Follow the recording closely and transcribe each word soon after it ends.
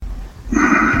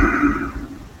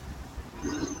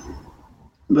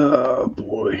Oh,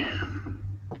 boy.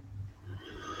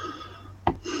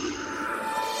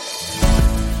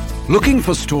 Looking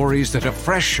for stories that are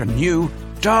fresh and new?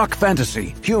 Dark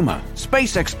fantasy, humor,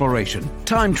 space exploration,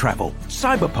 time travel,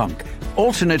 cyberpunk,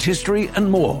 alternate history,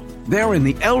 and more. They're in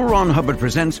the L. Ron Hubbard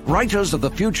Presents Writers of the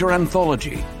Future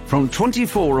anthology from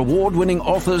 24 award-winning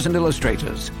authors and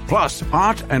illustrators, plus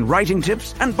art and writing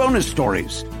tips and bonus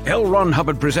stories. L. Ron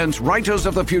Hubbard Presents Writers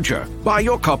of the Future. Buy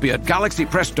your copy at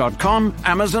galaxypress.com,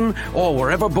 Amazon, or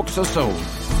wherever books are sold.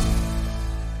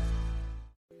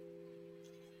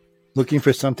 Looking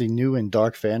for something new in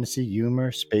dark fantasy,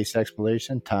 humor, space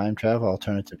exploration, time travel,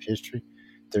 alternative history?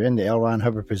 They're in the L. Ron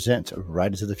Hubbard Presents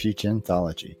Writers of the Future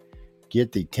anthology.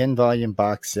 Get the 10-volume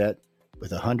box set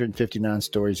with 159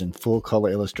 stories and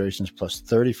full-color illustrations plus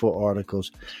 34 articles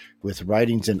with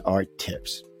writings and art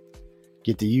tips.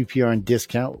 Get the UPRN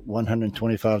discount,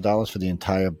 $125 for the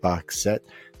entire box set.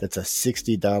 That's a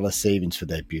 $60 savings for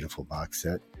that beautiful box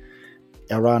set.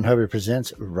 L. Ron Hubbard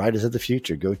Presents Writers of the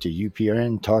Future. Go to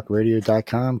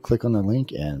uprntalkradio.com, click on the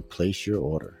link, and place your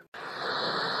order.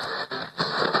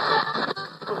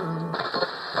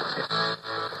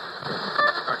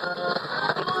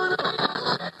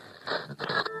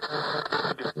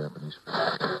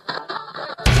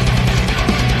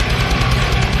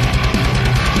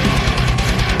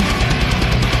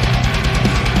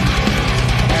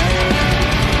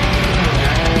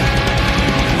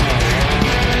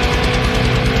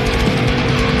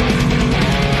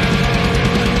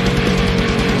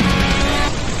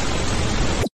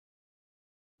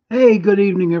 Hey, good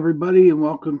evening, everybody, and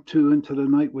welcome to Into the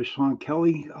Night with Sean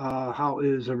Kelly. How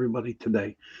is everybody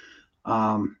today?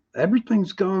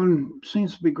 Everything's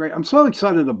seems to be great. I'm so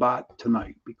excited about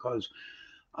tonight because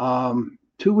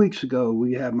 2 weeks ago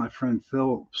we had my friend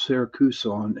Phil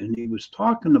Siracusa on, and he was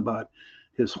talking about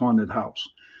his haunted house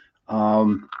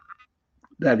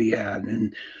that he had.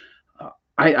 And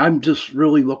I'm just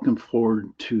really looking forward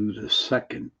to the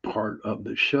second part of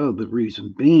the show. The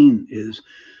reason being is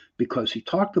because he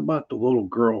talked about the little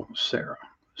girl, Sarah.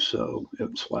 So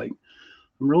it's like,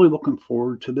 I'm really looking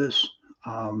forward to this.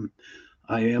 I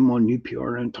am on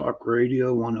UPRN Talk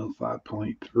Radio,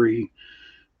 105.3,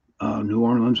 New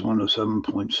Orleans,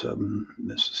 107.7,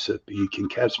 Mississippi. You can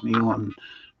catch me on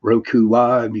Roku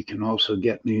Live. You can also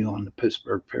get me on the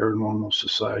Pittsburgh Paranormal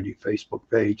Society Facebook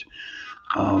page,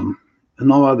 and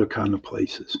all other kind of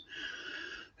places.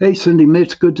 Hey, Cindy,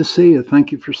 it's good to see you.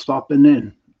 Thank you for stopping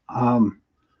in.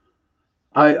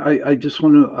 I just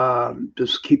want to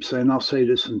just keep saying, I'll say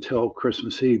this until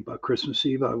Christmas Eve. By Christmas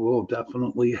Eve, I will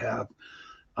definitely have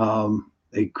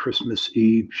a Christmas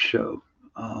Eve show.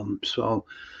 So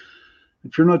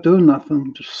if you're not doing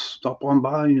nothing, just stop on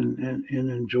by and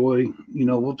enjoy.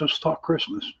 We'll just talk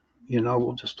Christmas.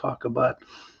 We'll just talk about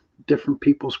different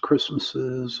people's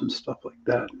Christmases and stuff like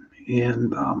that.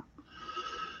 And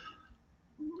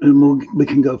we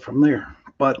can go from there.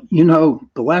 But, the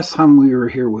last time we were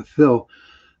here with Phil,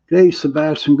 hey,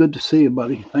 Sebastian, good to see you,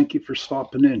 buddy. Thank you for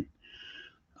stopping in.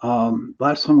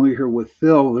 Last time we were here with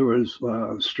Phil, there was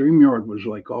StreamYard was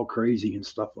like all crazy and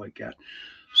stuff like that.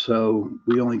 So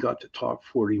we only got to talk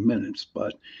 40 minutes.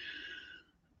 But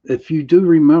if you do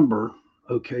remember,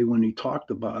 okay, when he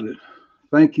talked about it,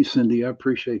 thank you, Cindy. I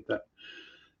appreciate that.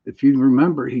 If you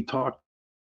remember, he talked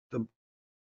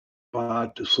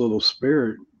about this little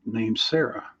spirit named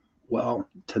Sarah. Well,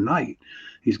 tonight,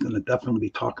 he's going to definitely be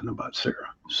talking about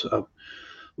Sarah. So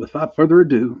without further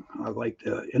ado, I'd like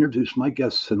to introduce my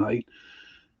guest tonight,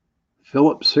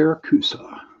 Philip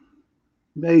Siracusa.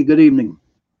 Hey, good evening.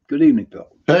 Good evening, Phil.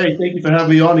 Hey, thank you for having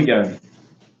me on again.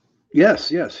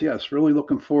 Yes. Really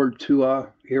looking forward to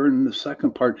hearing the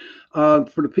second part.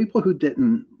 For the people who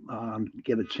didn't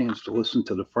get a chance to listen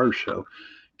to the first show,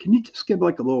 can you just give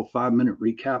like a little 5-minute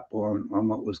recap on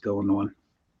what was going on?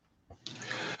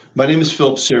 My name is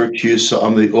Philip Siracusa.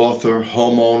 I'm the author,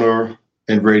 homeowner,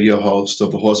 and radio host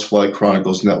of the Horsefly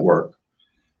Chronicles Network.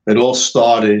 It all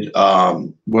started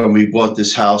when we bought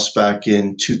this house back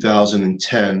in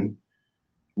 2010,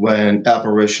 when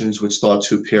apparitions would start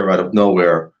to appear out of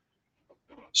nowhere.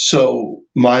 So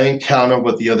my encounter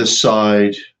with the other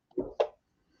side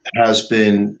has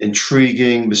been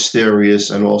intriguing, mysterious,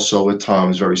 and also at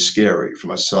times very scary for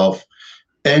myself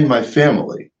and my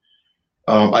family.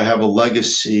 I have a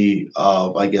legacy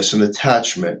of, an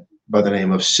attachment by the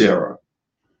name of Sarah.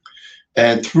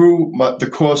 And through the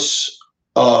course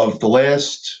of the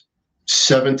last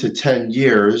 7 to 10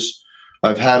 years,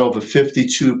 I've had over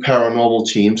 52 paranormal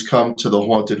teams come to the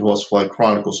Haunted Horsefly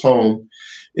Chronicles home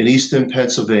in Eastern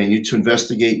Pennsylvania to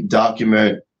investigate,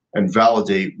 document, and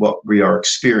validate what we are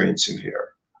experiencing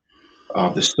here.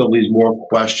 There still leaves more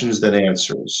questions than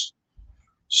answers.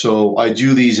 So I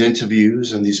do these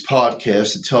interviews and these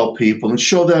podcasts to tell people and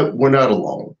show that we're not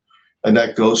alone and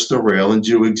that ghosts are real and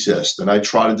do exist. And I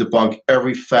try to debunk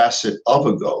every facet of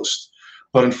a ghost.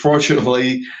 But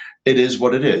unfortunately, it is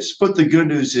what it is. But the good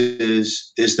news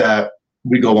is that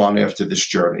we go on after this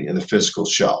journey in the physical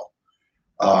shell.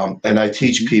 And I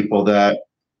teach people that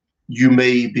you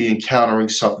may be encountering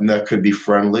something that could be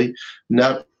friendly.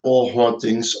 Not all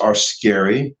hauntings are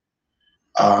scary.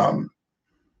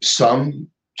 Some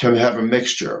can have a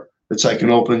mixture. It's like an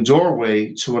open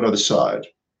doorway to another side.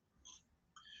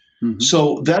 Mm-hmm.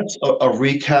 So that's a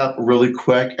recap really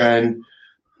quick. And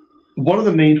one of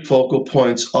the main focal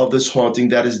points of this haunting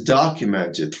that is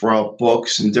documented throughout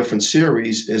books and different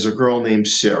series is a girl named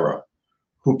Sarah,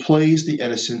 who plays the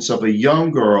innocence of a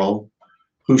young girl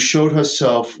who showed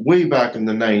herself way back in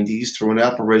the 90s through an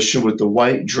apparition with the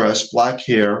white dress, black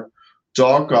hair,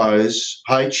 dark eyes,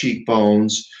 high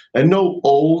cheekbones, and no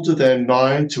older than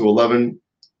 9 to 11,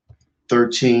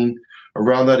 13,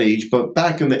 around that age. But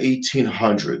back in the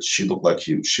 1800s, she looked like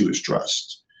she was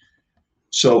dressed.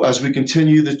 So as we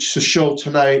continue the show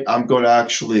tonight, I'm going to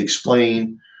actually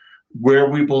explain where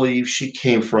we believe she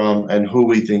came from and who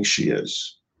we think she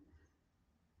is.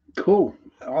 Cool.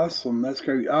 Awesome. That's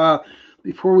great.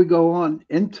 Before we go on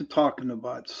into talking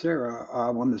about Sarah,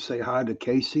 I want to say hi to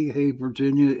Casey. Hey,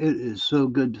 Virginia. It is so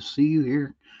good to see you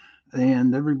here.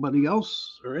 And everybody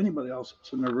else or anybody else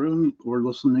that's in the room or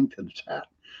listening to the chat.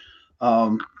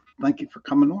 Thank you for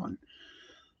coming on.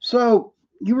 So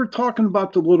you were talking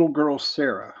about the little girl,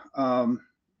 Sarah,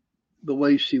 the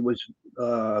way she was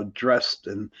dressed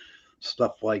and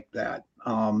stuff like that.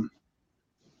 Tell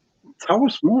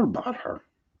us more about her,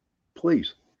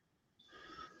 please.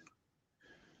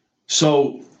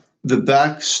 So the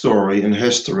backstory and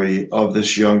history of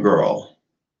this young girl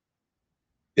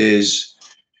is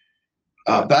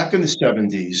back in the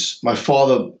 70s, my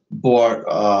father bought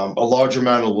a large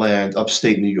amount of land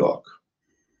upstate New York.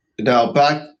 Now,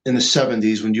 back in the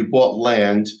 70s, when you bought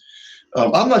land,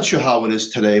 I'm not sure how it is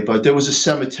today, but there was a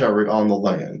cemetery on the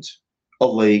land, a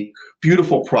lake,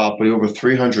 beautiful property, over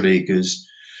 300 acres.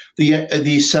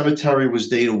 The cemetery was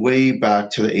dated way back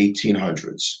to the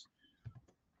 1800s.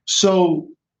 So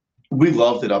we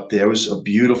loved it up there. It was a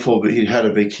beautiful, he had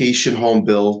a vacation home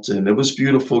built, and it was a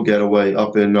beautiful getaway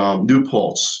up in New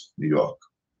Paltz, New York.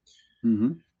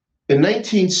 Mm-hmm. In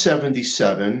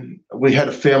 1977, we had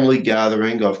a family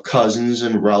gathering of cousins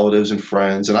and relatives and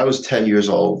friends, and I was 10 years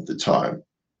old at the time.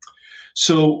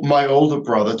 So my older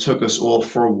brother took us all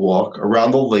for a walk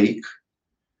around the lake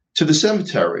to the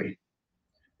cemetery.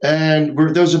 And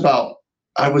there was about,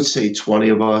 I would say 20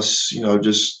 of us,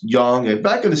 just young. And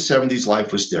back in the 70s,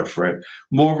 life was different,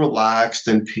 more relaxed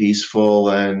and peaceful.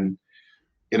 And,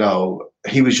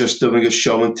 he was just doing a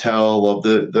show and tell of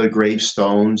the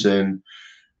gravestones and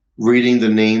reading the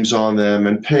names on them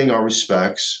and paying our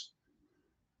respects.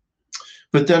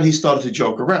 But then he started to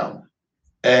joke around.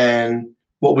 And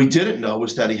what we didn't know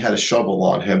was that he had a shovel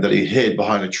on him that he hid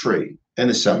behind a tree in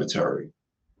the cemetery.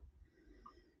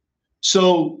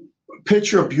 So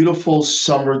picture a beautiful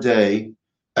summer day,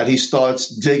 and he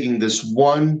starts digging this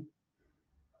one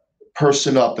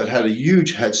person up that had a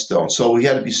huge headstone. So he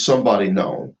had to be somebody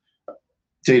known,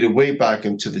 dated way back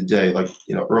into the day, like,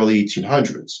 early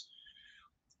 1800s.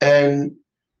 And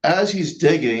as he's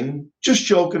digging, just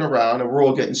joking around, and we're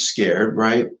all getting scared,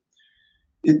 right?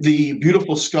 The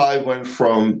beautiful sky went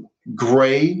from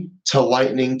gray to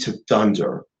lightning to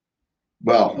thunder.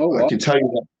 Well, I can tell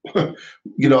you that,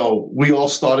 we all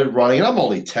started running, and I'm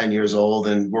only 10 years old,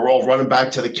 and we're all running back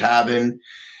to the cabin.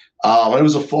 And it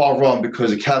was a far run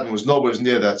because the cabin was nowhere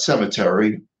near that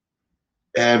cemetery.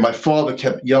 And my father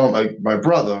kept yelling at my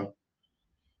brother,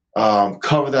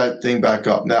 cover that thing back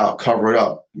up now, cover it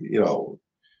up,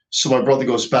 So my brother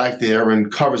goes back there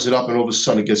and covers it up, and all of a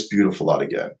sudden it gets beautiful out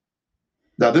again.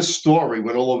 Now, this story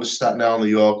went all over Staten Island, New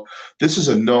York. This is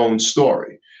a known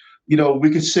story. We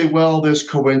could say, well, there's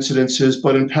coincidences,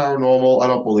 but in paranormal, I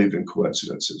don't believe in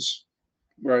coincidences.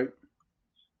 Right.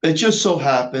 It just so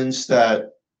happens that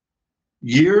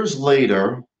years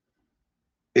later,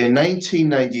 in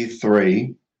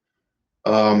 1993,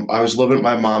 I was living at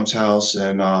my mom's house,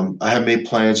 and I had made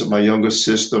plans with my younger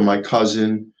sister, my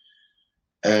cousin,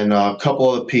 and a couple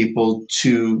other people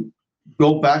to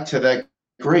go back to that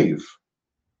grave.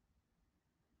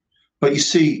 But you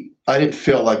see, I didn't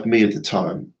feel like me at the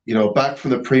time. Back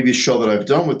from the previous show that I've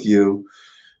done with you,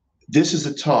 this is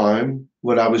a time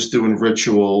when I was doing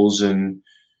rituals, and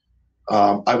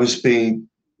I was being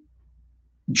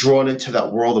drawn into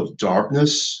that world of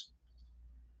darkness.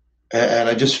 And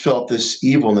I just felt this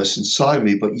evilness inside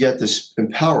me, but yet this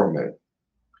empowerment.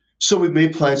 So we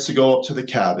made plans to go up to the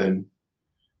cabin.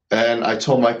 And I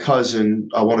told my cousin,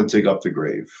 I want to dig up the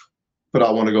grave, but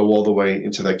I want to go all the way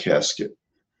into that casket.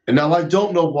 And now I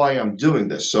don't know why I'm doing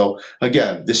this. So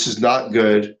again, this is not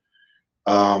good.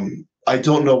 I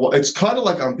don't know what, it's kind of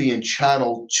like I'm being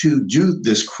channeled to do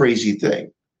this crazy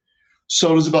thing. So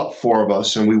there's about 4 of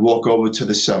us, and we walk over to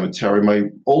the cemetery. My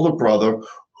older brother,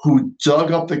 who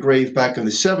dug up the grave back in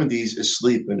the 70s, is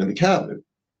sleeping in the cabin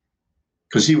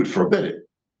because he would forbid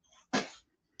it.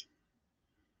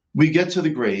 We get to the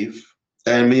grave,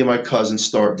 and me and my cousin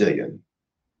start digging.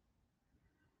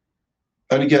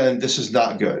 And again, this is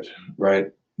not good, right?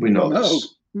 We know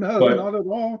this. No, but, not at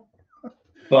all.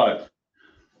 But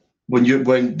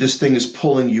when this thing is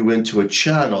pulling you into a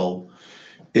channel,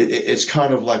 it's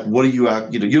kind of like, what do you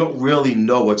don't really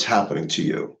know what's happening to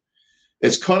you.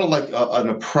 It's kind of like an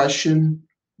oppression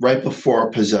right before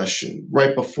a possession,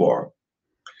 right before.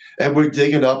 And we're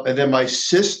digging up, and then my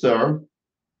sister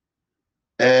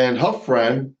and her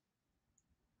friend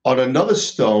on another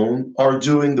stone are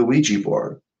doing the Ouija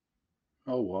board.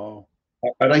 Oh, wow.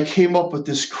 And I came up with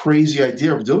this crazy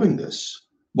idea of doing this.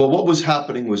 Well, what was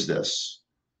happening was this.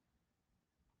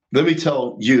 Let me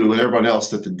tell you and everyone else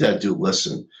that the dead do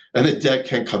listen, and the dead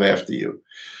can come after you.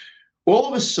 All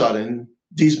of a sudden,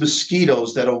 these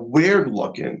mosquitoes that are weird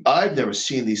looking, I've never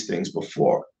seen these things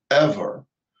before, ever.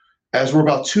 As we're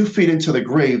about 2 feet into the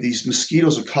grave, these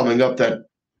mosquitoes are coming up that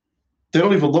they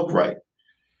don't even look right.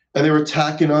 And they're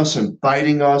attacking us and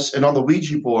biting us. And on the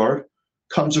Ouija board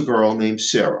comes a girl named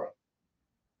Sarah.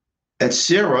 And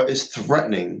Sarah is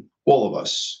threatening all of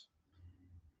us.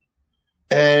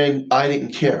 And I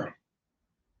didn't care.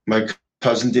 My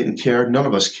cousin didn't care. None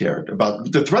of us cared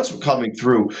about the threats were coming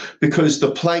through because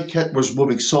the planquette was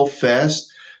moving so fast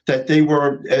that they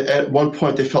were, at one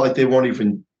point, they felt like they weren't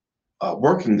even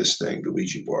working this thing, the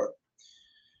Ouija board.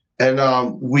 And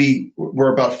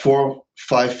we're about 4 or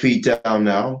 5 feet down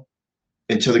now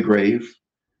into the grave.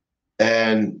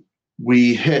 And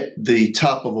we hit the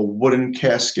top of a wooden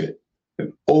casket,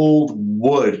 an old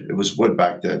wood. It was wood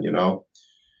back then, you know.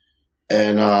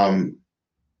 And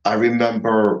I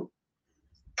remember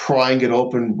prying it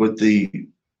open with the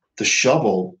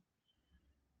shovel,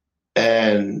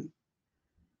 and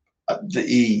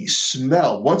the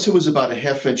smell, once it was about a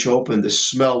half-inch open, the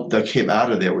smell that came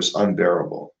out of there was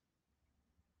unbearable.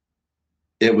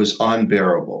 It was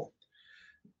unbearable.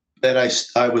 And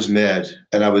I was mad,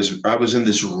 and I was in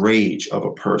this rage of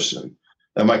a person,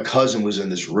 and my cousin was in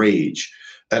this rage,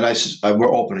 and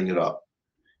we're opening it up.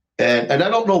 And I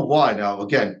don't know why now.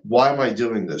 Again, why am I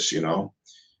doing this, you know?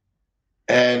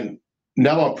 And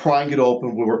now I'm prying it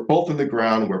open. We were both in the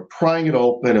ground. We're prying it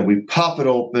open, and we pop it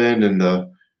open, and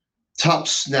the top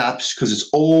snaps because it's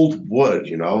old wood,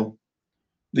 you know?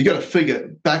 You got to figure,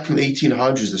 back from the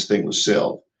 1800s, this thing was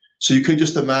sealed. So you could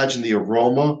just imagine the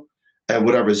aroma and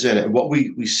whatever's in it. And what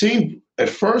we seen at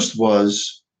first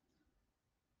was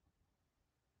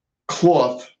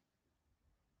cloth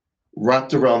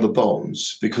wrapped around the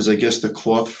bones, because I guess the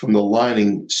cloth from the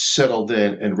lining settled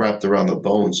in and wrapped around the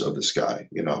bones of this guy,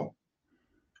 you know.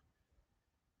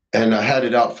 And I had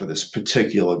it out for this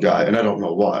particular guy, and I don't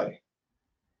know why.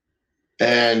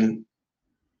 And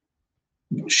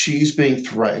she's being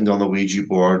threatened on the Ouija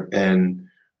board, and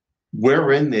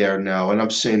we're in there now, and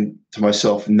I'm saying to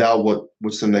myself, now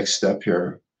what's the next step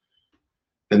here?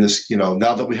 And this, you know,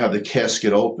 now that we have the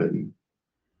casket open,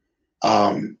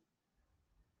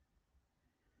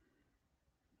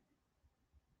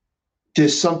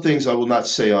 there's some things I will not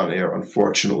say on air,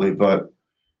 unfortunately, but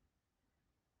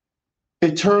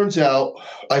it turns out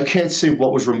I can't say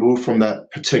what was removed from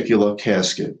that particular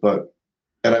casket,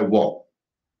 and I won't.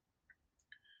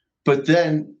 But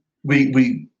then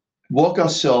we walk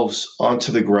ourselves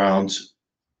onto the ground,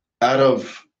 out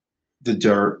of the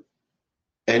dirt,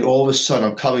 and all of a sudden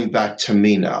I'm coming back to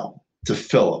me now, to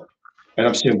Philip. And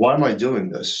I'm saying, why am I doing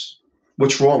this?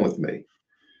 What's wrong with me?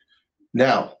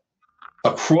 Now,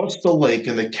 across the lake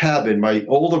in the cabin, my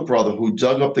older brother, who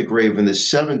dug up the grave in the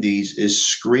 70s, is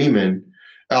screaming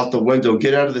out the window,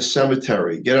 get out of the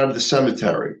cemetery, get out of the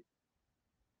cemetery.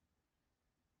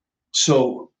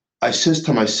 So I says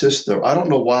to my sister, I don't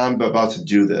know why I'm about to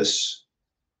do this,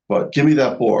 but give me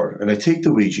that board. And I take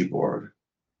the Ouija board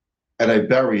and I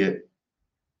bury it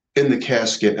in the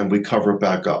casket, and we cover it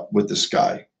back up with this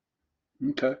guy.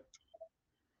 Okay.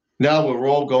 Now we're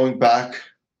all going back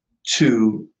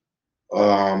to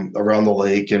around the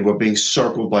lake, and we're being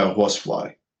circled by a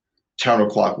horsefly,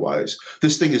 counterclockwise.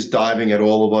 This thing is diving at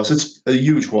all of us. It's a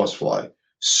huge horsefly.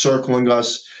 circling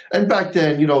us. And back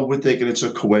then, we're thinking it's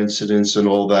a coincidence and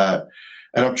all that.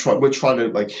 And we're trying to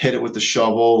like hit it with the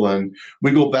shovel, and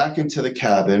we go back into the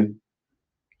cabin,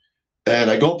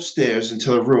 and I go upstairs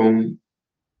into the room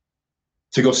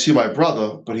to go see my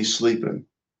brother, but he's sleeping.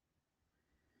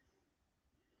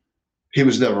 He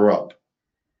was never up.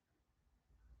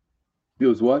 He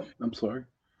was what? I'm sorry.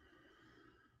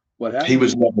 What happened? He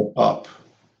was never up.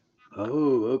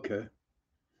 Oh, okay.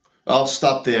 I'll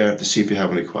stop there to see if you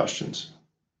have any questions.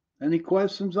 Any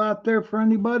questions out there for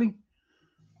anybody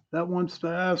that wants to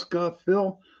ask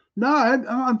Phil? No,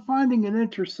 I'm finding it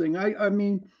interesting. I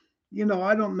mean,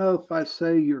 I don't know if I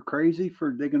say you're crazy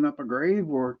for digging up a grave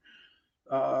or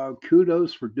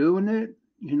kudos for doing it.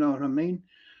 You know what I mean?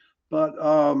 But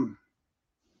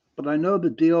I know the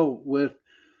deal with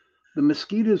the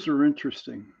mosquitoes are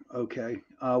interesting. Okay,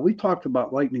 we talked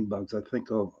about lightning bugs. I think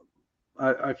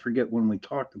I forget when we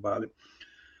talked about it,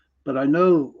 but I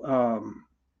know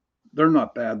they're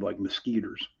not bad like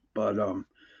mosquitoes. But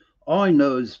all I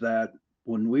know is that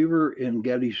when we were in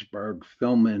Gettysburg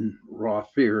filming Raw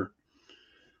Fear,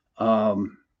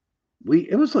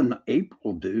 it was in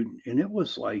April, dude, and it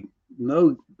was like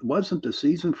it wasn't the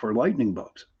season for lightning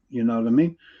bugs. You know what I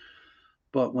mean?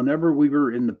 But whenever we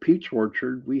were in the peach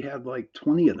orchard, we had like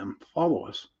 20 of them follow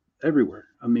us everywhere.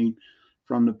 I mean,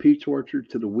 from the peach orchard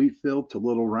to the wheat field to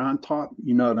Little Round Top,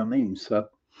 you know what I mean? So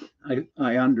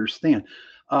I understand.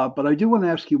 But I do want to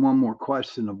ask you one more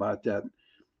question about that.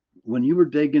 When you were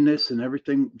digging this and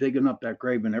everything, digging up that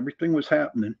grave and everything was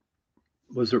happening,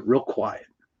 was it real quiet?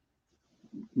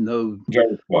 No,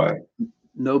 very quiet.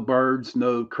 No birds,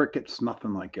 no crickets,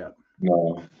 nothing like that.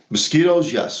 No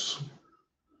mosquitoes, yes.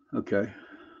 Okay.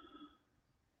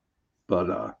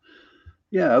 But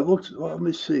yeah, it looks. Well, let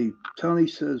me see. Tony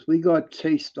says we got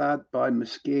chased out by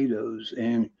mosquitoes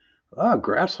and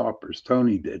grasshoppers.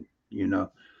 Tony did.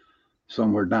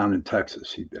 Somewhere down in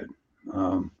Texas, he did.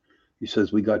 He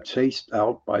says we got chased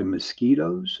out by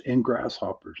mosquitoes and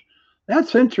grasshoppers.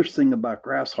 That's interesting about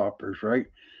grasshoppers, right?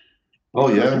 Oh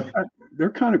yeah,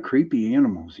 they're kind of creepy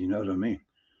animals. You know what I mean?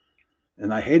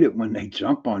 And I hate it when they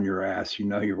jump on your ass.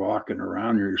 You're walking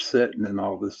around, you're sitting, and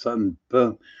all of a sudden,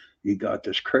 boom, you got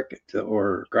this cricket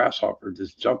or grasshopper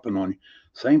just jumping on you.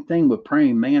 Same thing with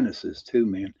praying mantises too,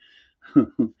 man.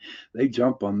 They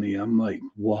jump on me. I'm like,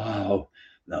 wow.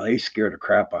 Now they scare the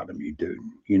crap out of me, dude.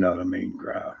 You know what I mean?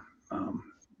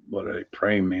 What are they?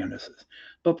 Praying mantises.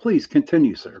 But please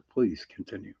continue, sir. Please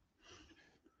continue.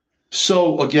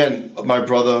 So again, my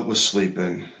brother was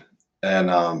sleeping,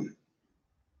 and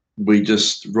we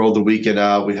just rolled the weekend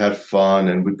out. We had fun,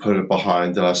 and we put it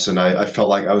behind us. And I felt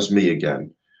like I was me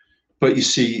again. But you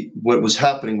see, what was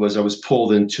happening was I was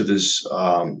pulled into this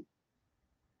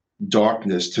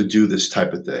darkness to do this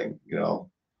type of thing.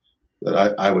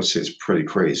 That I would say is pretty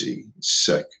crazy,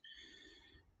 sick.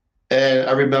 And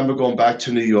I remember going back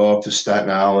to New York, to Staten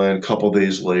Island, a couple of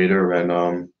days later,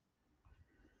 and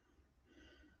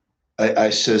I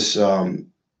says,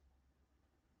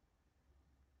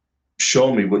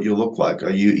 show me what you look like. Are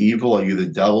you evil? Are you the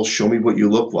devil? Show me what you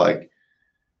look like.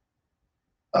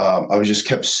 I just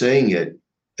kept saying it,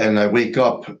 and I wake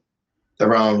up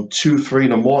around 2, 3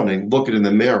 in the morning, looking in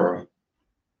the mirror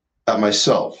at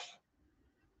myself.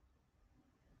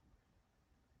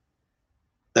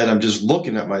 And I'm just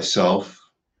looking at myself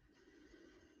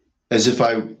as if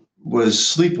I was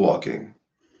sleepwalking,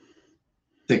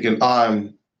 thinking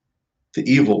I'm the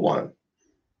evil one.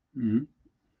 Mm-hmm.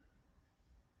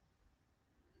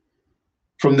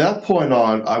 From that point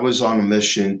on, I was on a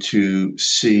mission to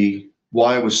see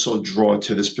why I was so drawn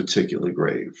to this particular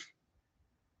grave.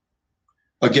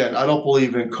 Again, I don't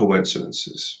believe in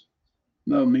coincidences.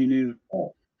 No, me neither.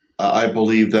 I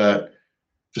believe that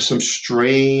for some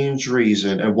strange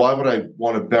reason, and why would I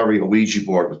want to bury a Ouija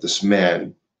board with this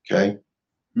man? Okay.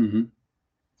 Mm-hmm.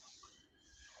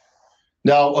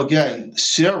 Now, again,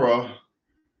 Sarah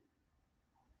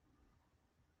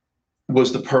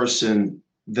was the person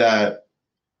that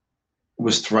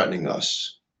was threatening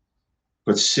us,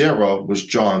 but Sarah was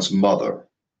John's mother.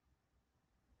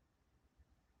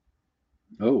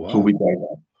 Oh, wow. Who we dug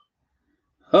up.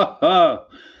 Ha ha!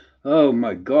 Oh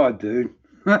my God, dude.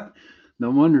 No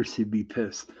wonder she'd be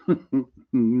pissed. You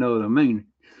know what I mean?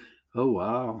 Oh,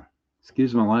 wow.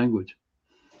 Excuse my language.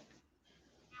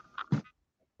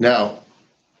 Now,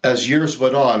 as years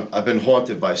went on, I've been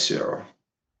haunted by Sarah.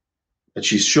 And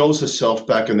she shows herself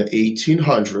back in the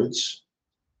 1800s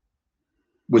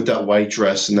with that white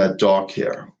dress and that dark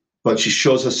hair. But she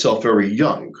shows herself very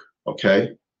young,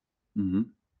 okay? Mm-hmm.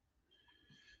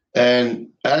 And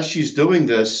as she's doing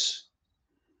this,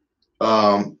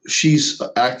 she's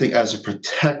acting as a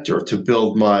protector to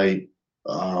build my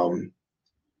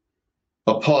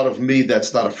a part of me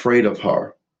that's not afraid of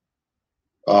her.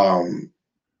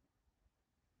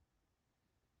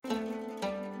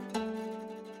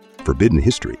 Forbidden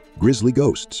history, grisly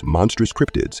ghosts, monstrous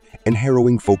cryptids, and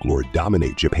harrowing folklore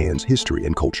dominate Japan's history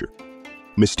and culture.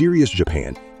 Mysterious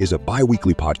Japan is a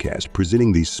bi-weekly podcast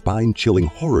presenting these spine-chilling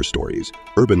horror stories,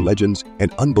 urban legends,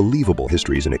 and unbelievable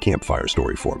histories in a campfire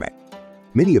story format.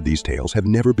 Many of these tales have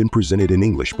never been presented in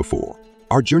English before.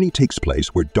 Our journey takes place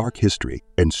where dark history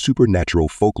and supernatural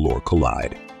folklore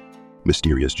collide.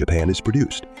 Mysterious Japan is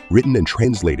produced, written, and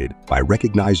translated by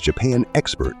recognized Japan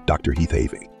expert Dr. Heath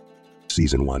Avey.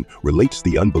 Season 1 relates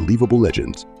the unbelievable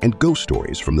legends and ghost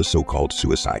stories from the so-called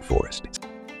suicide forest.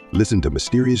 Listen to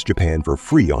Mysterious Japan for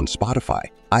free on Spotify,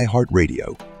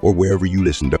 iHeartRadio, or wherever you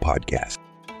listen to podcasts.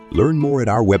 Learn more at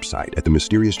our website at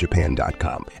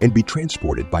themysteriousjapan.com and be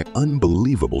transported by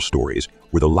unbelievable stories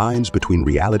where the lines between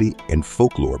reality and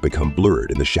folklore become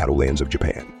blurred in the shadowlands of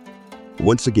Japan.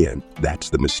 Once again, that's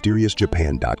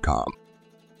themysteriousjapan.com.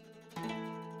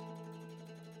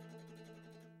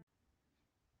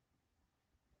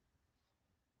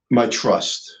 My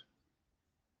trust.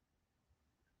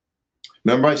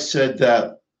 Remember I said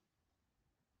that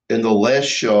in the last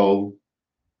show,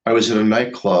 I was in a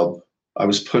nightclub. I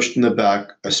was pushed in the back.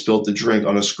 I spilled the drink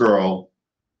on this girl.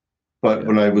 But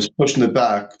when I was pushed in the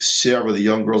back, Sarah, the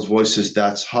young girl's voice says,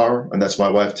 that's her, and that's my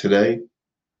wife today.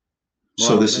 Wow.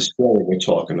 So this is Sarah we're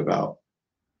talking about.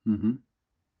 Mm-hmm.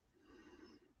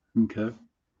 Okay.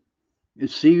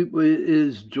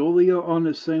 Is Julia on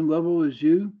the same level as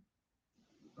you?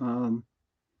 What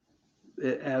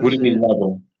do you mean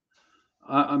level?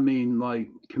 I mean, like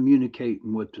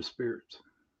communicating with the spirits.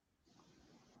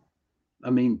 I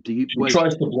mean, She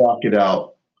tries to block it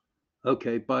out.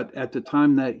 Okay, but at the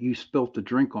time that you spilt the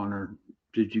drink on her,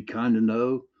 did you kind of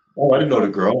know? Oh, I didn't know the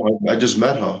girl. I just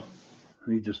met her.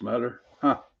 You just met her?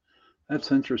 Huh.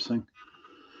 That's interesting.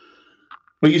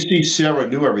 But you see, Sarah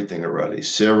knew everything already.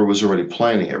 Sarah was already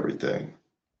planning everything.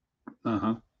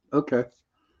 Uh-huh. Okay.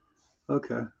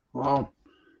 Okay. Well,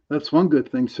 that's one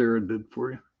good thing Sarah did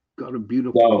for you. Got a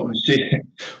beautiful wife.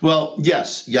 Well,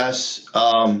 yes.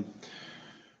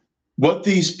 What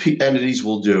these entities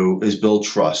will do is build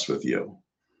trust with you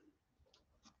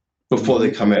before they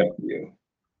come after you.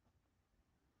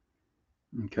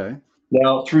 Okay.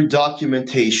 Now, through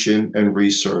documentation and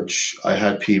research, I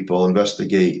had people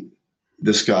investigate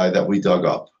this guy that we dug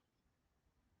up.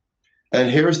 And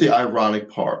here's the ironic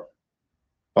part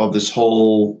of this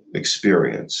whole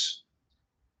experience.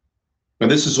 And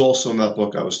this is also in that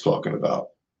book I was talking about,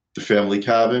 The Family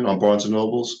Cabin on Barnes &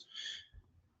 Noble's.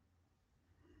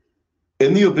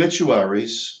 In the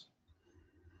obituaries,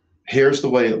 here's the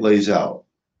way it lays out.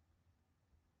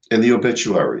 In the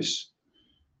obituaries,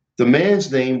 the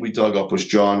man's name we dug up was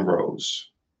John Rose.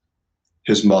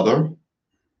 His mother,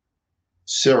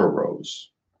 Sarah Rose.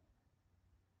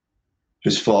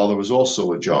 His father was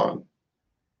also a John.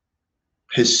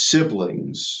 His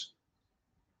siblings,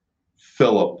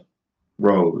 Philip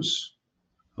Rose.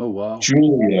 Oh, wow.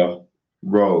 Julia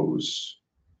Rose.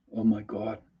 Oh, my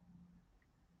God.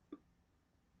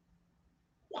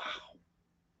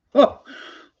 Oh,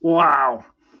 wow.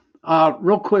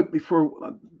 Real quick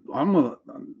before I'm going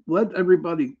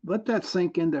to let that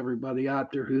sink into everybody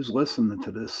out there who's listening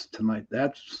to this tonight.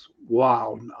 That's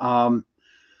wow.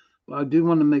 I do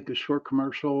want to make a short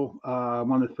commercial. I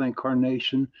want to thank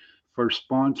Carnation for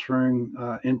sponsoring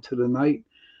Into the Night.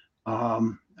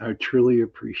 I truly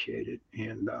appreciate it.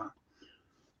 And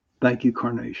thank you,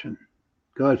 Carnation.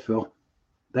 Go ahead, Phil.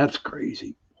 That's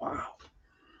crazy. Wow.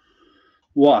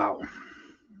 Wow.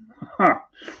 Huh.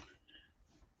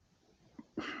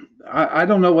 I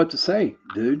don't know what to say,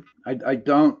 dude. I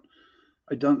don't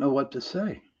know what to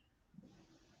say.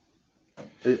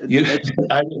 I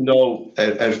didn't know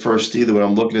at first either when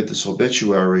I'm looking at this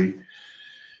obituary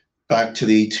back to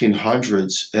the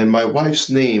 1800s, and my wife's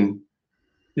name,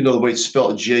 the way it's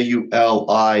spelled, Julia.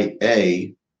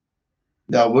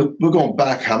 Now we're going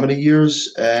back how many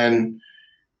years, and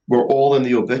we're all in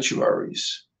the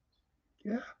obituaries.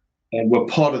 Yeah. And we're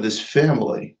part of this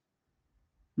family.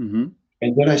 Mm-hmm.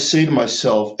 And then I say to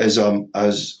myself, as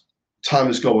time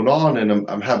is going on, and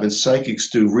I'm having psychics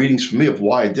do readings for me of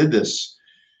why I did this,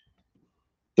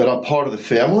 that I'm part of the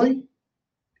family.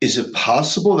 Is it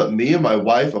possible that me and my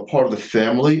wife are part of the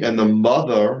family, and the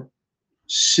mother,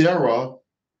 Sarah,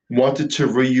 wanted to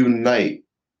reunite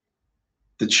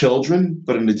the children,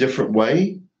 but in a different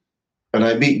way? And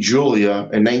I meet Julia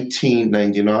in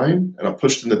 1999, and I'm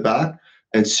pushed in the back,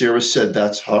 and Sarah said,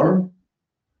 that's her.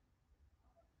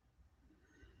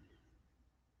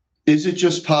 Is it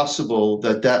just possible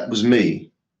that that was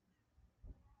me?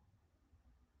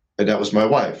 And that was my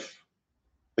wife.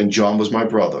 And John was my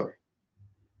brother.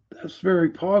 That's very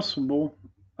possible.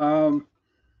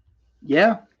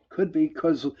 Yeah, could be,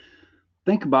 because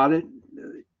think about it.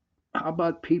 How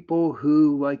about people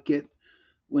who like get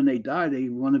when they die, they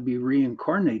want to be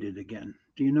reincarnated again?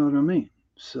 Do you know what I mean?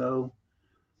 So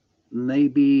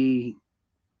maybe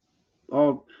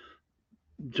all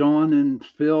John and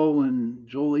Phil and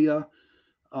Julia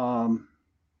um,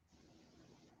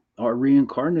 are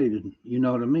reincarnated. You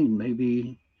know what I mean?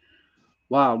 Maybe.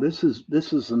 Wow, this is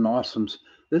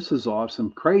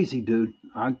awesome, crazy, dude.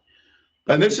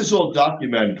 And this is all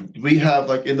documented. We have,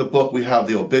 like in the book, we have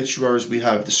the obituaries, we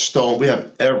have the stone, we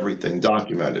have everything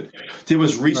documented. There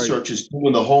was researchers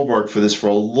doing the homework for this for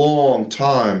a long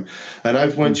time. And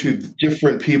I've went to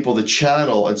different people, the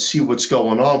channel, and see what's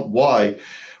going on, why.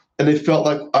 And it felt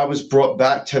like I was brought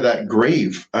back to that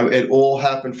grave. It all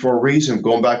happened for a reason,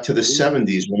 going back to the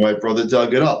 70s when my brother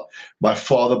dug it up. My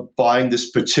father buying this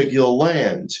particular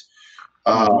land.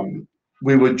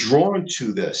 We were drawn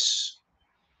to this.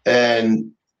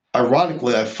 And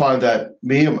ironically, I find that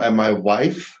me and my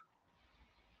wife,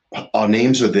 our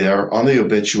names are there on the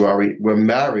obituary. We're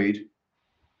married.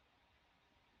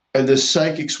 And the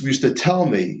psychics used to tell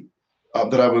me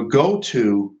that I would go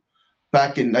to,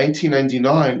 back in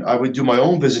 1999, I would do my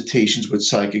own visitations with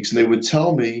psychics, and they would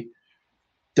tell me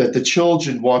that the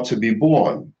children want to be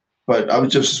born. But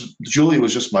Julie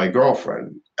was just my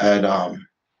girlfriend. And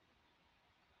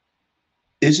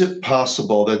is it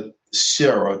possible that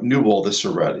Sarah knew all this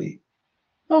already?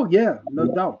 Oh yeah, no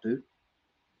doubt, dude.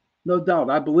 No doubt.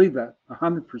 I believe that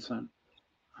 100%.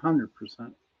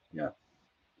 100%. Yeah.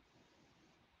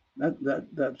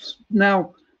 That's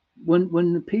now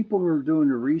when the people were doing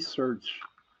the research,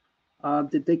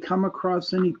 did they come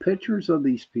across any pictures of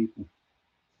these people?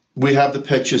 We have the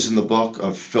pictures in the book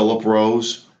of Philip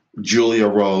Rose, Julia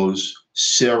Rose,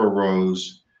 Sarah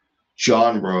Rose,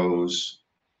 John Rose.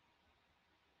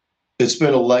 It's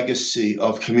been a legacy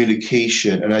of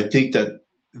communication. And I think that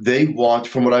they want,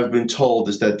 from what I've been told,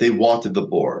 is that they wanted the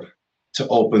board to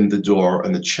open the door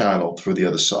and the channel through the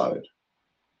other side.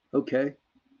 Okay.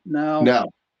 Now,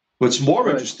 what's more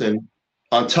interesting,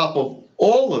 on top of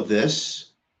all of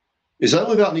this, is I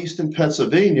live out in Eastern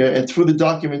Pennsylvania, and through the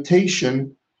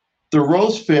documentation, the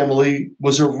Rose family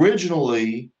was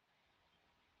originally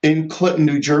in Clinton,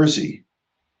 New Jersey,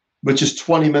 which is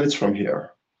 20 minutes from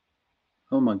here.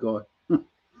 Oh my God.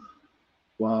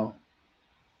 Wow.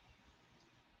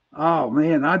 Oh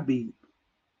man, I'd be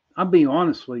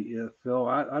honest with you, Phil.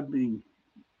 I'd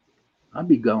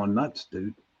be going nuts,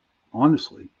 dude.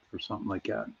 Honestly, for something like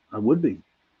that, I would be.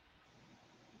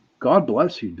 God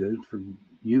bless you, dude, for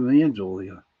you and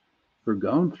Julia for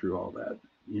going through all that.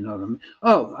 You know what I mean?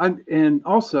 Oh, and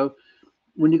also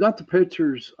when you got the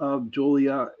pictures of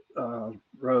Julia,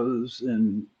 Rose,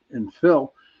 and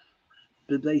Phil,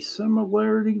 did they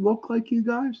similarly look like you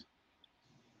guys?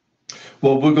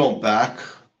 Well, we're going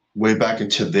way back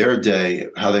into their day,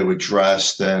 how they were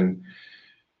dressed. And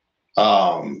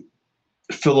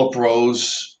Philip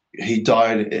Rose, he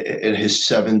died in his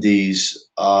 70s.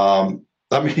 I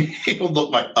mean, he don't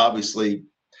look like, obviously,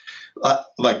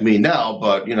 like me now,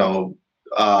 but, you know,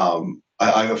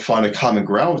 I find a common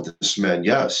ground with this man,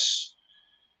 yes.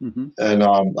 Mm-hmm. And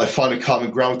I find a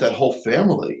common ground with that whole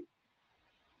family.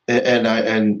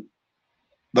 And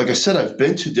like I said, I've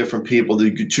been to different people to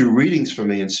do readings for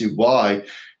me and see why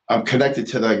I'm connected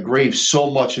to that grave so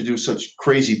much to do such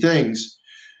crazy things,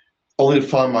 only to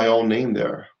find my own name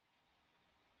there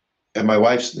and my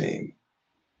wife's name.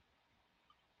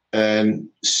 And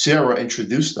Sarah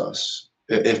introduced us,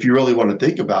 if you really want to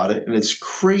think about it, and it's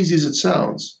crazy as it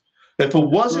sounds. If it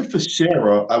wasn't for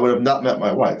Sarah, I would have not met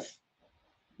my wife.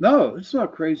 No, it's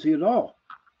not crazy at all.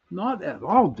 Not at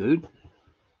all, dude.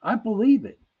 I believe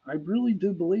it. I really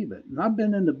do believe it. And I've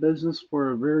been in the business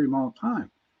for a very long time.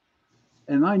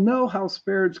 And I know how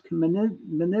spirits can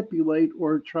manipulate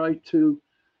or try to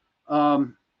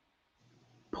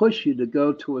push you to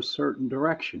go to a certain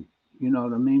direction. You know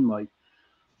what I mean? Like,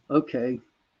 okay,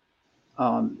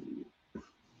 I'm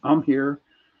here,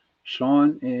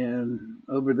 Sean, and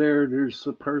over there's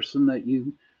a person that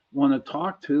you want to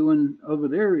talk to. And over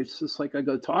there, it's just like I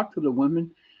go talk to the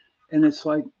women, and it's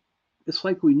like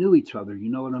we knew each other. You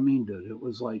know what I mean, dude? It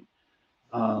was like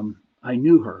I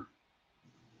knew her,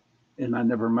 and I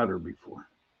never met her before.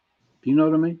 Do you know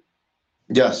what I mean?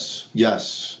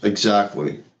 Yes,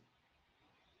 exactly.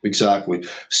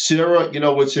 Sarah, you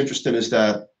know, what's interesting is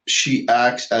that she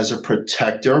acts as a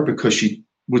protector because she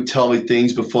would tell me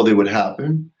things before they would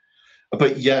happen,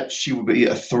 but yet she would be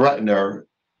a threatener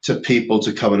to people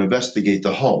to come and investigate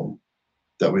the home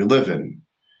that we live in.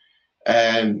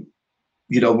 And,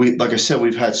 like I said,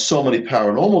 we've had so many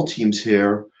paranormal teams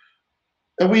here,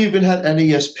 and we even had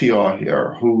NESPR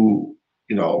here who,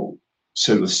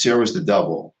 said, well, Sarah's the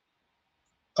devil.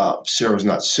 Sarah's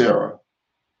not Sarah.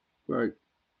 Right.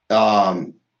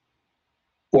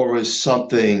 Or is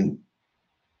something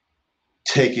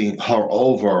taking her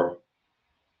over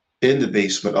in the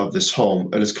basement of this home?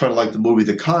 And it's kind of like the movie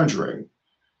The Conjuring,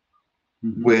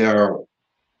 where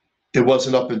it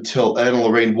wasn't up until Ed and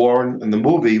Lorraine Warren in the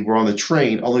movie were on the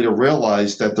train only to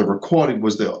realize that the recording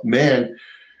was the man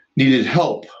needed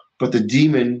help, but the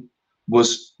demon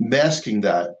was masking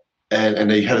that.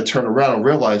 And they had to turn around and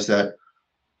realize that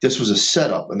this was a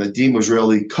setup and the demon was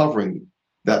really covering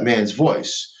that man's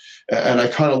voice. And I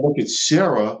kind of look at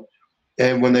Sarah,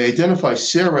 and when they identify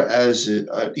Sarah as an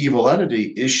evil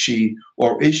entity, is she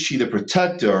the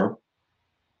protector?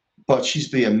 But she's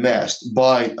being masked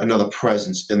by another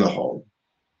presence in the home.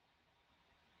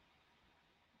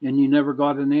 And you never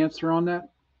got an answer on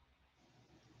that?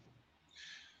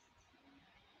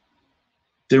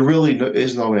 There really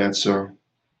is no answer.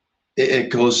 It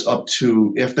goes up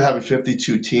to, after having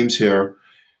 52 teams here,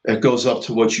 it goes up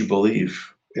to what you believe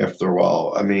after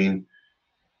all. I mean,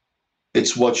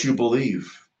 it's what you believe.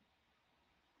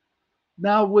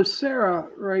 Now with Sarah,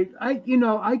 right, I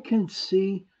can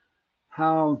see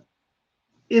how,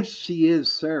 if she is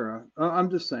Sarah, I'm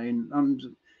just saying,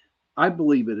 I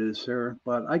believe it is Sarah,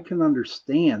 but I can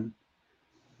understand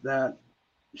that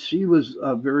she was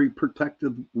a very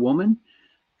protective woman,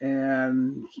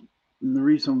 and the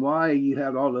reason why you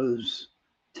had all those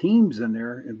teams in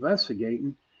there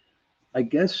investigating, I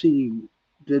guess she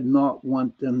did not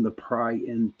want them to pry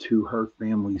into her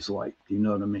family's life. Do you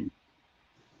know what I mean?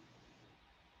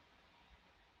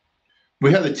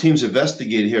 We had the teams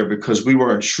investigate here because we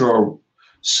weren't sure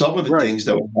some of the things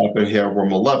that would happen here were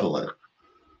malevolent.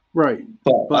 Right.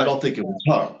 But I don't think it was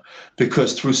her,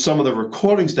 because through some of the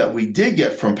recordings that we did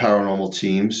get from paranormal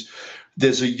teams,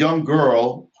 there's a young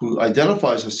girl who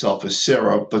identifies herself as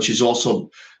Sarah, but she's also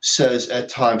says at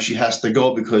times she has to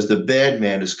go because the bad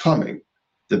man is coming.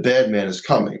 The bad man is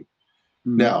coming.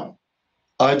 Mm-hmm. Now,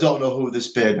 I don't know who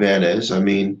this bad man is. I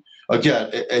mean, again,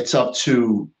 it's up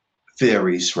to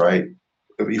theories, right?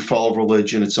 If you follow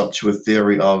religion, it's up to a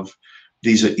theory of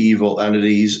these are evil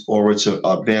entities, or it's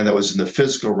a man that was in the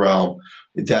physical realm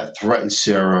that threatened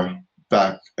Sarah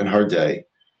back in her day.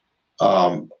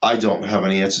 I don't have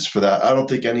any answers for that. I don't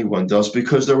think anyone does,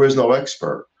 because there is no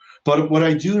expert. But what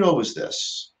I do know is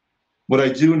this. What I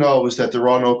do know is that there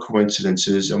are no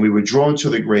coincidences, and we were drawn to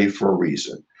the grave for a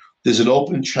reason. There's an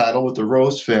open channel with the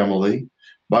Rose family,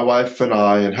 my wife and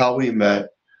I, and how we met,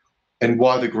 and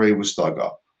why the grave was dug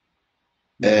up.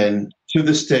 And to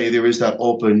this day, there is that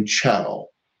open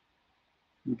channel.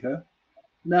 Okay.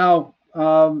 Now,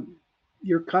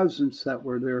 your cousins that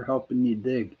were there helping you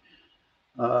dig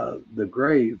the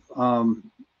grave,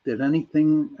 did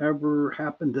anything ever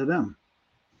happen to them?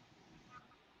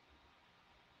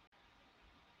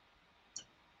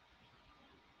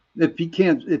 If you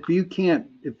can't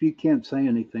say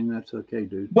anything, that's okay,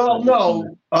 dude. Well,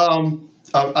 no.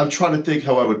 I'm trying to think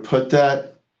how I would put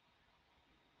that.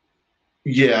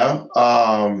 Yeah.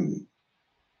 The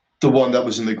one that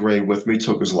was in the grave with me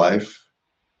took his life.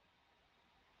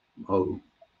 Oh,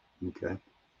 okay.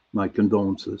 My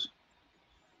condolences.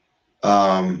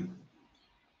 I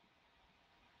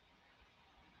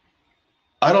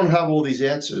don't have all these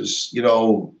answers,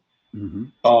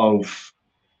 of,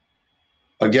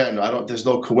 again, there's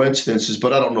no coincidences,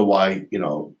 but I don't know why,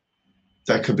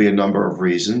 that could be a number of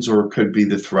reasons, or it could be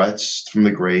the threats from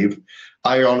the grave.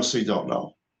 I honestly don't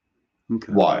know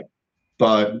why,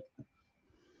 but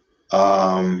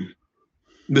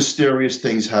mysterious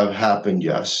things have happened.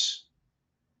 Yes.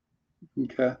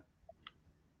 Okay.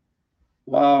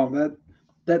 Wow,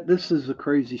 that this is a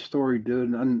crazy story,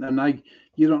 dude, and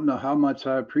you don't know how much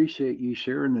I appreciate you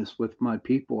sharing this with my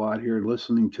people out here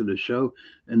listening to the show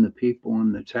and the people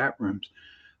in the chat rooms.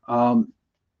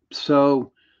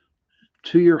 So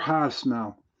to your house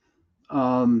now,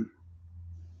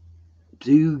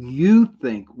 do you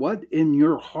think, what in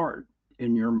your heart,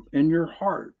 in your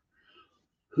heart,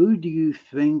 who do you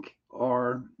think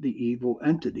are the evil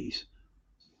entities?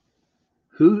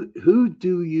 Who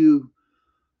do you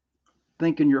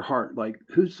think in your heart, like,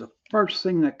 who's the first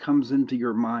thing that comes into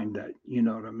your mind that, you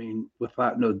know what I mean,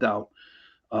 without no doubt,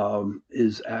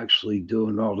 is actually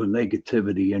doing all the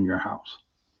negativity in your house?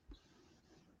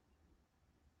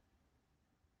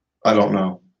 I don't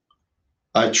know.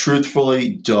 I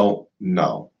truthfully don't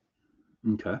know.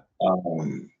 Okay.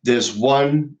 There's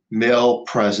one male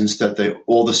presence that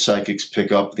all the psychics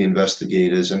pick up, the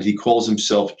investigators, and he calls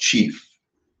himself Chief.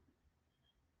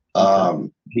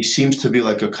 He seems to be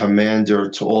like a commander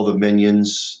to all the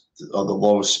minions of the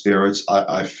lower spirits.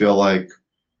 I feel like,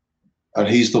 and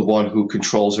he's the one who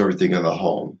controls everything in the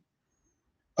home.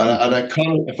 And I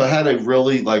kind of, if I had to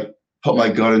really like put my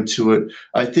gun into it,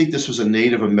 I think this was a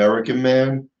Native American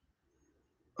man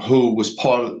who was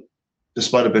part of,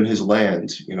 this might have been his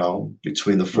land, you know,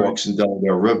 between the Forks and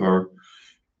Delaware River,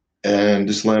 and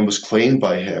this land was claimed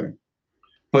by him.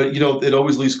 But, you know, it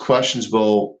always leaves questions,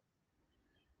 well,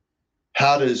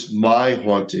 how does my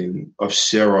haunting of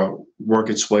Sarah work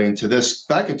its way into this?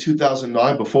 Back in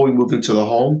 2009, before we moved into the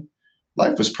home,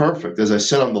 life was perfect. As I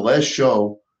said on the last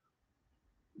show,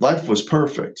 life was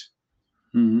perfect.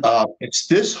 It's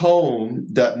this home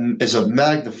that is a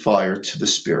magnifier to the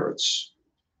spirits.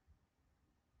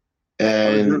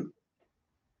 And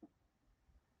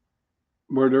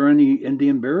were there any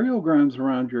Indian burial grounds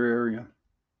around your area?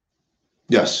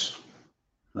 Yes.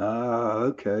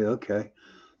 Okay.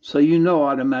 So you know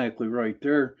automatically right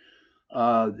there,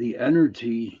 the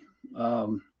energy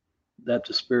that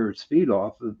the spirits feed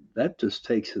off of, that just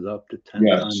takes it up to 10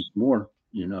 times more.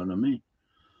 You know what I mean?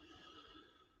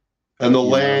 And the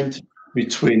land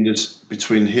between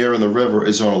here and the river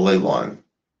is on a ley line.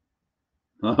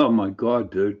 Oh my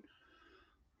God, dude.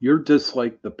 You're just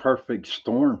like the perfect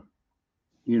storm.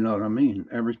 You know what I mean?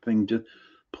 Everything just,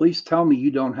 please tell me you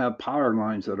don't have power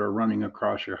lines that are running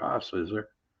across your house, is there?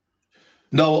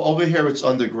 No, over here it's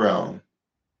underground.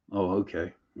 Oh,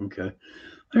 okay.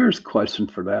 There's a question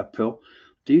for that, Phil.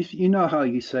 Do you know how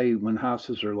you say when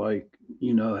houses are like,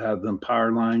 you know, have them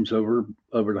power lines over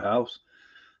the house?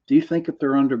 Do you think if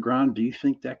they're underground, do you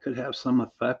think that could have some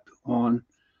effect on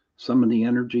some of the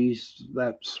energies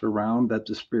that surround that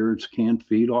the spirits can't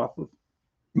feed off of?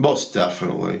 Most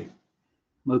definitely.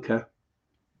 Okay.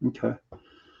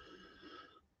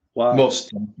 Wow.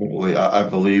 Most definitely. I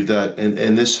believe that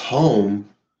in this home,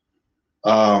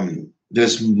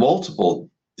 there's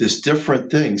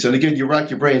different things. And again, you rack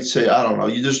your brain and say, I don't know.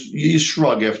 You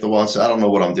shrug after a while and say, I don't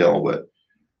know what I'm dealing with.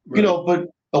 Right. You know, but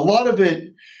a lot of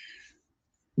it,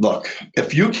 look,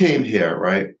 if you came here,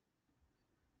 right,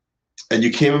 and you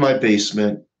came in my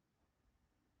basement,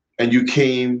 and you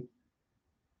came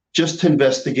just to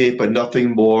investigate, but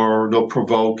nothing more, no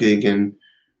provoking, and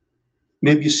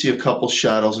maybe you see a couple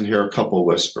shadows and hear a couple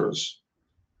whispers.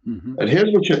 And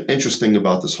here's what's interesting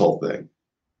about this whole thing.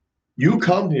 You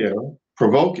come here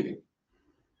provoking.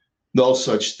 No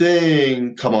such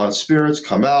thing. Come on, spirits,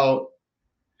 come out.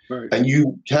 Right. And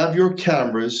you have your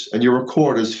cameras and your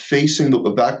recorders facing the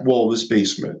back wall of this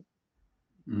basement.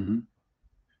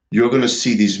 You're going to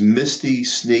see these misty,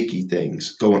 snaky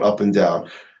things going up and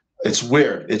down. It's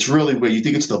weird. It's really weird. You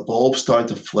think it's the bulb starting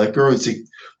to flicker. It's like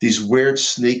these weird,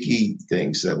 snaky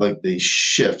things that like they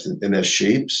shift in their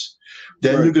shapes.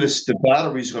 Then the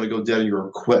battery's going to go down in your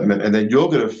equipment, and then you're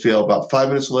going to feel about 5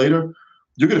 minutes later,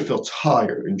 you're going to feel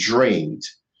tired and drained.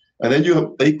 And then you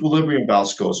have equilibrium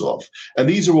bounce goes off. And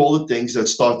these are all the things that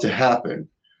start to happen.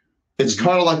 It's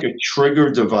kind of like a trigger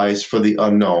device for the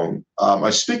unknown. I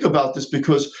speak about this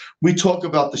because we talk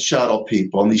about the shadow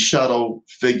people and these shadow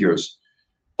figures.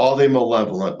 Are they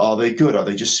malevolent? Are they good? Are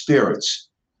they just spirits?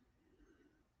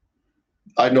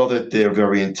 I know that they're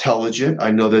very intelligent. I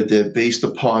know that they're based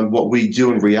upon what we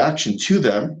do in reaction to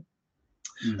them.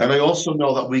 And I also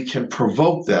know that we can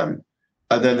provoke them,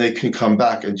 and then they can come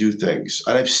back and do things.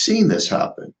 And I've seen this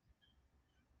happen.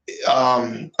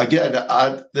 Again,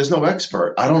 there's no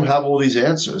expert. I don't have all these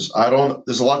answers.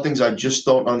 There's a lot of things I just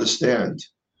don't understand.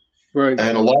 Right.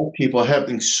 And a lot of people are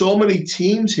having so many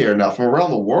teams here now from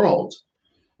around the world.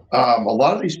 A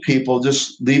lot of these people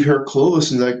just leave here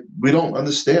clueless and like, we don't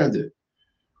understand it.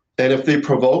 And if they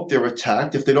provoke, they're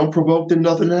attacked. If they don't provoke, then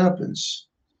nothing happens.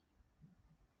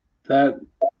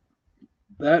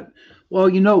 Well,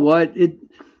 you know what?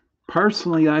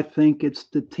 Personally, I think it's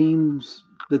the team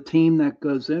that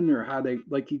goes in there, how they,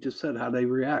 like you just said, how they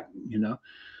react, you know.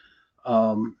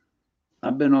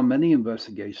 I've been on many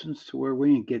investigations to where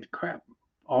we didn't get crap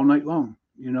all night long,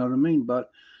 you know what I mean?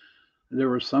 But there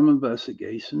were some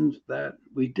investigations that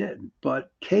we did.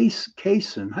 But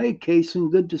Kaysen, hey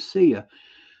Kaysen, good to see you.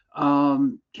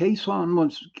 Kaysen,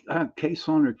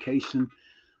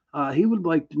 he would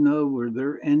like to know, were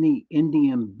there any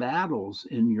Indian battles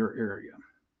in your area?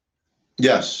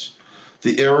 Yes.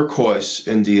 The Iroquois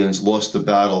Indians lost the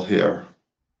battle here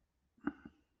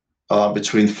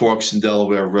between Forks and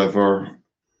Delaware River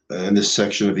and this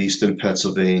section of eastern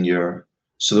Pennsylvania.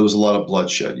 So there was a lot of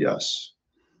bloodshed, yes.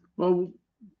 Well,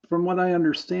 from what I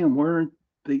understand, weren't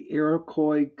the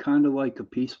Iroquois kind of like a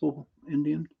peaceful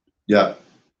Indian? Yeah,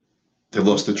 they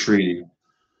lost the treaty.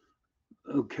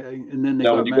 Okay, and then they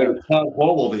Now, when got you go mad. to town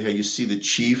hall over here, you see the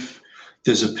chief.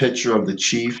 There's a picture of the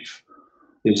chief.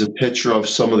 There's a picture of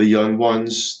some of the young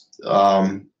ones.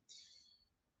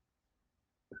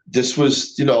 This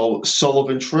was,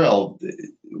 Sullivan Trail.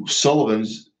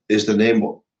 Sullivan's is the name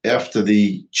after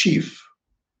the chief.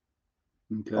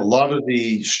 Okay. A lot of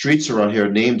the streets around here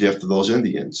are named after those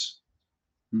Indians.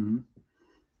 Mm-hmm.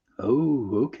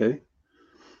 Oh, okay.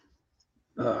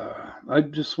 I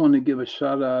just want to give a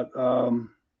shout out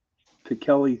to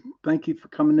Kelly. Thank you for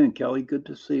coming in, Kelly. Good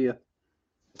to see you.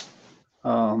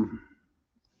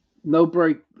 No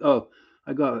break. Oh,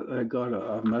 I got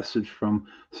a message from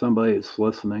somebody that's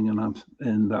listening, and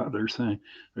they're saying,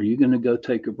 "Are you going to go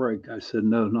take a break?" I said,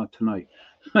 "No, not tonight."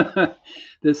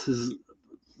 This is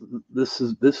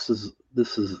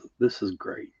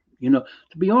great.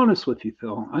 To be honest with you,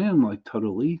 Phil, I am like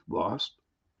totally lost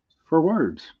for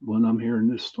words when I'm hearing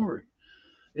this story.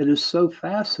 It is so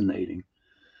fascinating,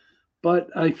 but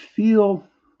I feel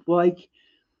like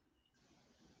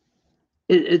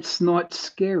it's not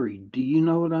scary. Do you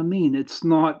know what I mean? It's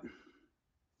not,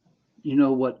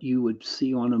 what you would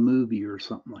see on a movie or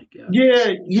something like that.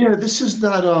 Yeah. This is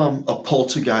not a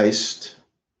poltergeist.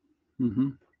 Mm-hmm.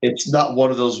 It's not one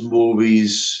of those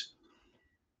movies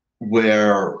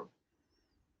where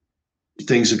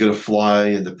things are going to fly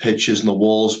and the pitches and the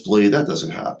walls bleed. That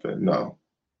doesn't happen. No.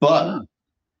 But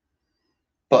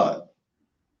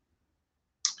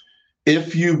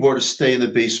if you were to stay in the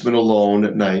basement alone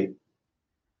at night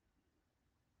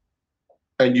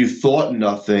and you thought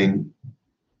nothing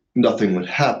would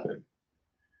happen.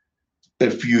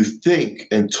 If you think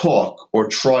and talk or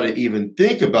try to even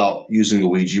think about using a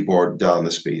Ouija board down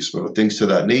this basement or things to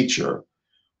that nature,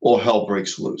 all hell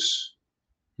breaks loose.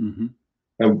 Mm-hmm.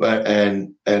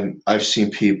 And I've seen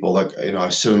people, like, I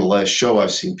said in the last show,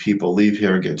 I've seen people leave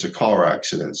here and get into car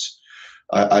accidents.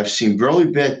 I've seen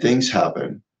really bad things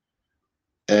happen.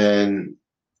 And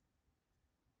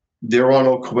there are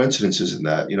no coincidences in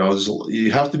that.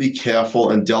 You have to be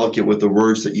careful and delicate with the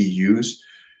words that you use.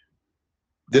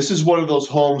 This is one of those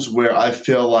homes where I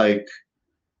feel like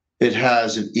it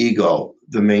has an ego.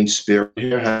 The main spirit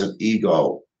here has an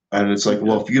ego. And it's like,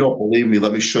 well, if you don't believe me,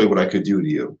 let me show you what I could do to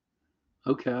you.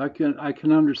 Okay, I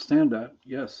can understand that.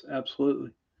 Yes, absolutely.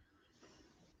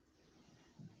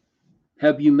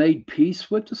 Have you made peace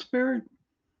with the spirit?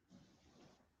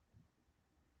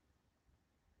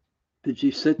 Did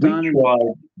you sit down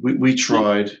We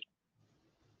tried.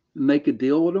 Make a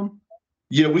deal with him?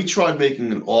 Yeah, we tried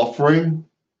making an offering.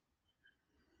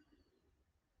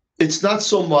 It's not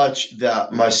so much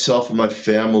that myself and my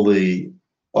family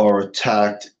are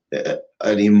attacked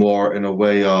anymore in a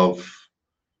way of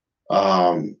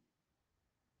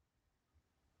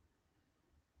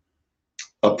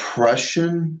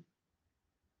oppression.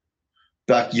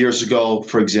 Back years ago,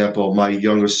 for example, my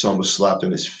younger son was slapped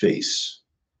in his face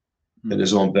in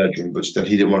his own bedroom, but that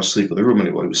he didn't want to sleep in the room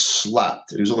anymore. He was slapped.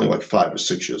 He was only like 5 or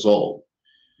 6 years old.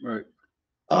 Right.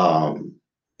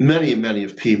 Many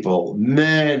of people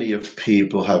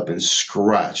have been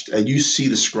scratched, and you see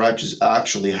the scratches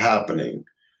actually happening.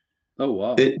 Oh,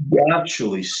 wow. You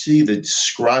actually see the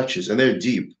scratches, and they're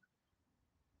deep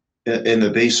in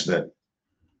the basement.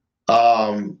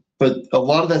 But a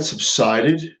lot of that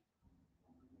subsided.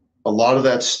 A lot of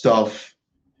that stuff,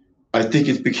 I think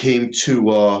it became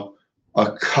to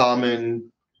a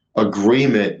common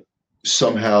agreement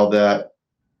somehow that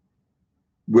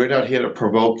we're not here to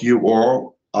provoke you,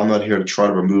 or I'm not here to try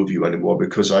to remove you anymore,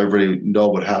 because I already know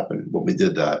what happened when we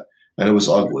did that, and it was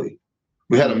ugly.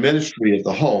 We had a ministry at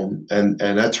the home, and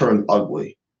that turned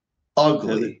ugly.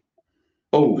 Ugly.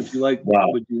 Oh,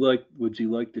 wow. Would you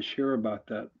like to share about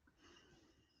that?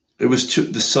 It was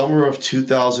the summer of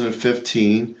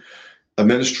 2015. A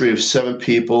ministry of 7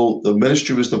 people. The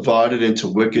ministry was divided into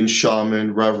Wiccan,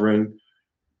 shaman, reverend,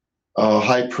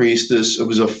 high priestess. It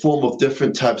was a form of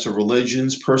different types of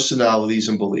religions, personalities,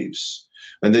 and beliefs.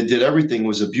 And they did everything. It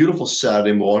was a beautiful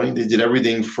Saturday morning. They did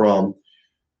everything from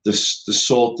the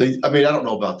salt. I don't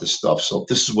know about this stuff. So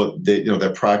this is what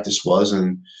their practice was.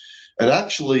 And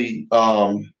actually,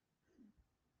 Bill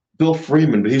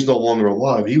Freeman, but he's no longer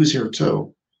alive. He was here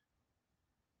too.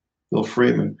 Bill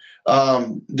Freeman.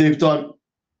 They've done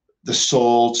the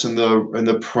salts and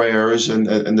the prayers and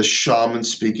the shaman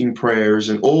speaking prayers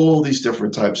and all these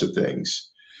different types of things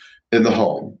in the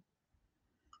home.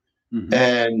 Mm-hmm.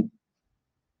 And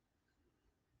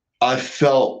I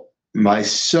felt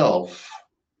myself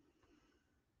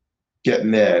get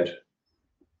mad.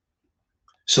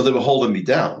 So they were holding me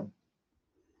down.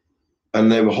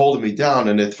 and they were holding me down,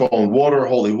 and they're throwing water,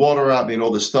 holy water at me and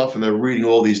all this stuff, and they're reading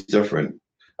all these different,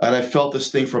 and I felt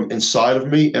this thing from inside of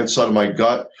me, inside of my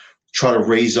gut, try to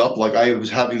raise up, like I was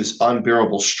having this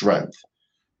unbearable strength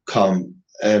come,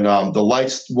 and the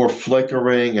lights were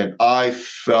flickering, and I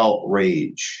felt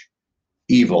rage,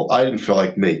 evil. I didn't feel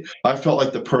like me. I felt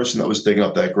like the person that was digging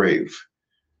up that grave.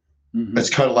 Mm-hmm. It's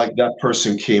kind of like that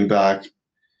person came back,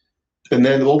 and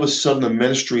then all of a sudden the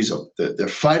ministries, they're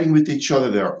fighting with each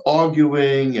other, they're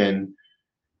arguing, and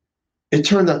it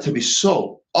turned out to be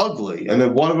so ugly. And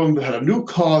then one of them had a new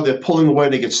car, they're pulling away,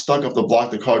 they get stuck up the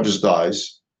block, the car just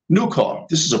dies. New car.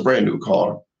 This is a brand new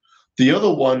car. The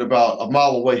other one, about a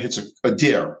mile away, hits a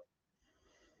deer.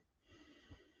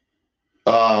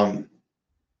 2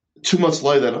 months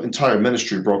later, that entire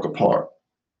ministry broke apart.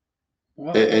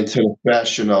 Wow. Into the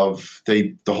fashion of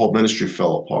the whole ministry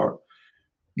fell apart.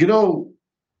 You know,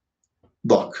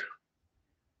 look,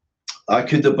 I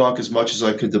could debunk as much as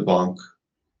I could debunk,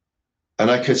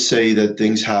 and I could say that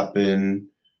things happen,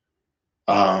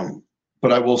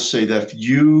 but I will say that if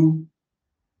you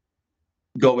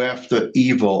go after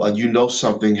evil and you know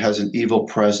something has an evil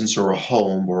presence or a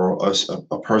home or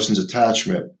a person's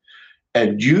attachment,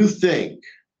 and you think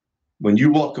when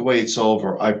you walk away it's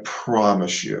over, I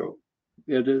promise you,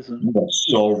 it isn't. You are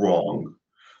so wrong.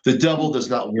 The devil does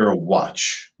not wear a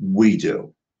watch. We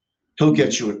do. He'll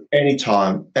get you at any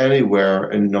time, anywhere,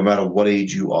 and no matter what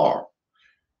age you are.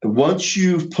 And once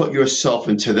you've put yourself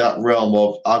into that realm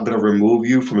of, I'm going to remove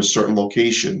you from a certain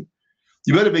location,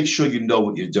 you better make sure you know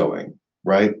what you're doing,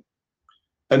 right?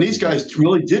 And these guys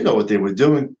really did know what they were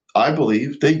doing. I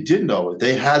believe they did know it.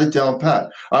 They had it down pat.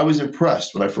 I was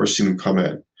impressed when I first seen them come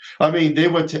in. I mean, they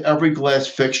went to every glass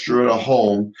fixture in a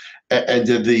home and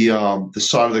did the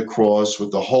sign of the cross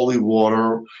with the holy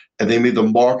water, and they made the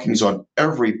markings on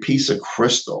every piece of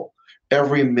crystal,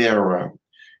 every mirror,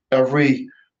 every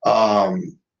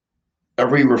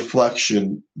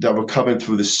reflection that would come in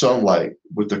through the sunlight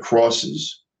with the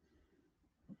crosses.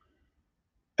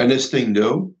 And this thing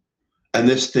knew, and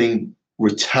this thing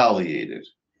retaliated.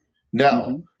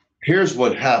 Now, here's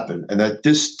what happened, and that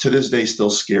this to this day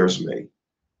still scares me.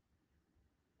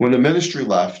 When the ministry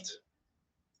left,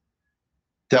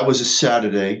 that was a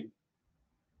Saturday.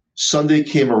 Sunday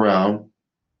came around.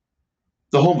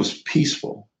 The home was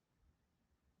peaceful.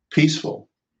 Peaceful.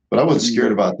 But I wasn't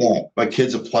scared about that. My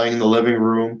kids are playing in the living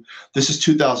room. This is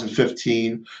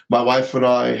 2015. My wife and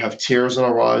I have tears in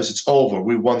our eyes. It's over.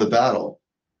 We won the battle.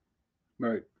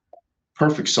 Right.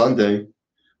 Perfect Sunday.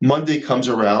 Monday comes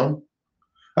around.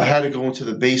 I had to go into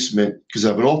the basement because I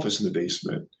have an office in the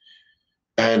basement.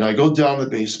 And I go down the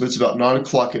basement. It's about 9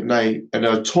 o'clock at night, and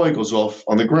a toy goes off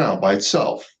on the ground by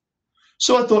itself.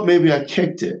 So I thought maybe I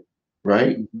kicked it,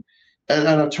 right? And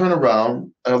I turn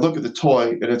around, and I look at the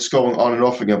toy, and it's going on and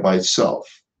off again by itself.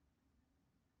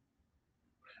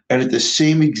 And at the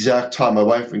same exact time, my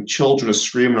wife and children are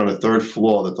screaming on the third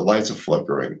floor that the lights are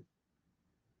flickering.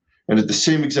 And at the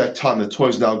same exact time, the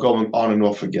toy's now going on and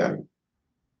off again.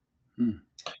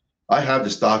 I have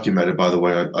this documented, by the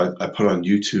way. I put it on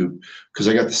YouTube because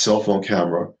I got the cell phone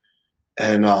camera,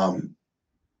 and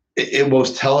it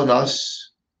was telling us,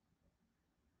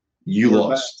 you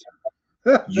lost.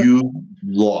 You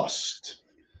lost.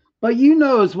 But you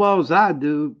know as well as I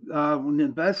do, when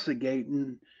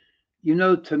investigating, you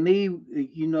know, to me,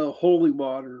 you know, holy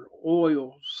water,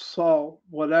 oil, salt,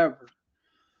 whatever,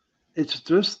 it's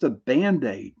just a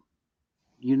Band-Aid.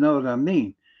 You know what I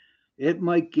mean? It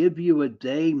might give you a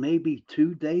day, maybe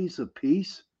 2 days of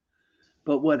peace.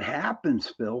 But what happens,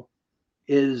 Phil,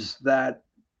 is that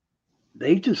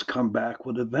they just come back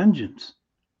with a vengeance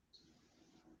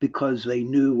because they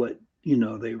knew what, you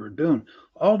know, they were doing.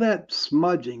 All that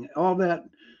smudging, all that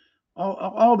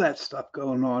stuff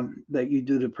going on that you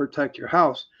do to protect your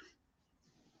house,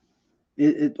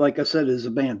 it like I said, is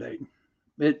a Band-Aid.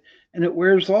 And it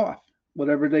wears off,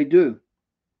 whatever they do.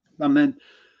 I mean,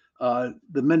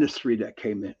 the ministry that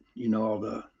came in, you know, all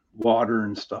the water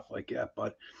and stuff like that.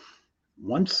 But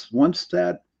once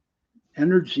that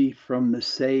energy from the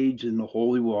sage and the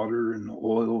holy water and the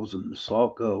oils and the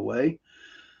salt go away,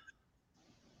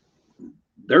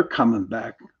 they're coming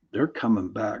back. They're coming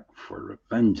back for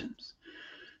vengeance,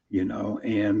 you know.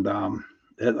 And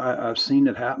I've seen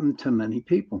it happen to many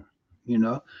people, you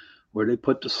know, where they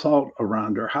put the salt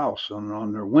around their house and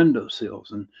on their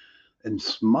windowsills and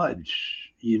smudge.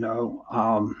 You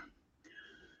know,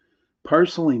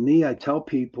 personally, me, I tell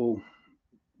people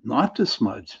not to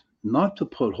smudge, not to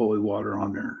put holy water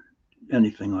on there,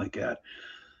 anything like that.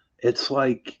 It's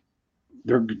like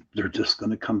they're just going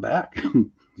to come back.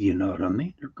 You know what I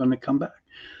mean? They're going to come back.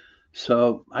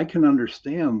 So I can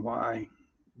understand why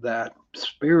that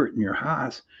spirit in your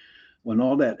house, when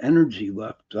all that energy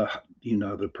left,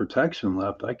 the protection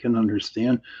left, I can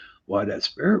understand why that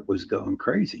spirit was going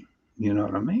crazy. You know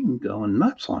what I mean? Going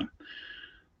nuts on it.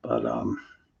 But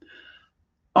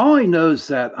all I know is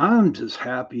that I'm just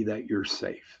happy that you're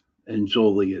safe and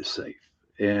Jolie is safe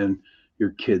and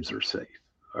your kids are safe.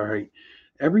 All right.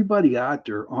 Everybody out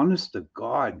there, honest to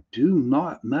God, do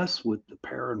not mess with the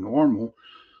paranormal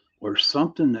or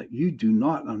something that you do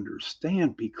not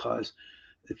understand, because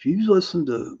if you listen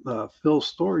to Phil's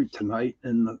story tonight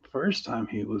and the first time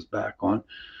he was back on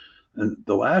and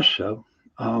the last show,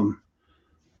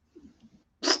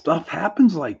 stuff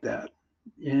happens like that.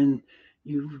 And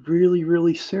you really,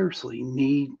 really seriously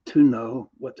need to know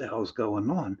what the hell's going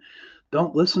on.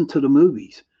 Don't listen to the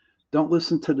movies. Don't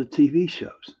listen to the TV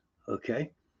shows. Okay.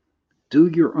 Do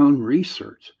your own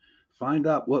research. Find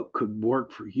out what could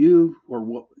work for you, or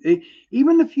what,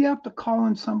 even if you have to call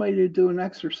in somebody to do an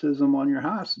exorcism on your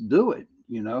house, do it,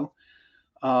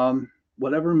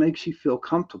 whatever makes you feel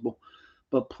comfortable.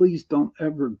 But please don't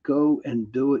ever go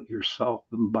and do it yourself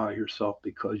and by yourself,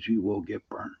 because you will get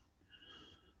burned.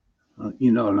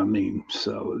 You know what I mean?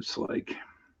 So it's like,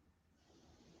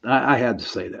 I had to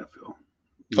say that, Phil.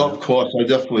 Of course, I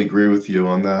definitely agree with you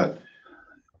on that.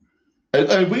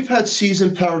 And we've had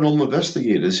seasoned paranormal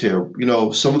investigators here.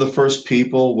 Some of the first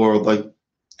people were like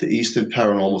the Eastern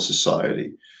Paranormal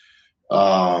Society.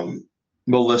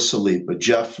 Melissa Leeper,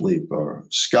 Jeff Leeper,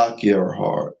 Scott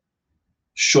Gerhardt,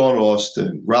 Sean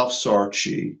Austin, Ralph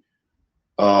Sarchi.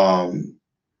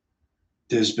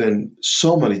 There's been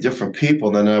so many different people.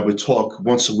 And then I would talk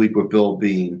once a week with Bill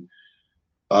Bean,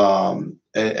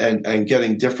 and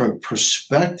getting different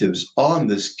perspectives on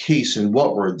this case and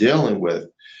what we're dealing with.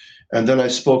 And then I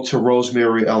spoke to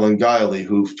Rosemary Ellen Guiley,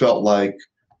 who felt like,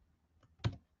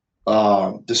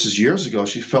 this is years ago,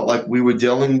 she felt like we were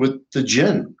dealing with the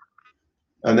jinn.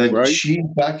 And then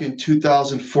back in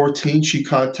 2014, she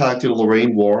contacted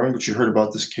Lorraine Warren, which you heard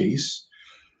about this case.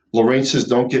 Lorraine says,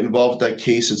 don't get involved with that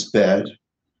case, it's bad.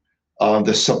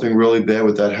 There's something really bad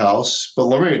with that house. But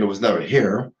Lorraine was never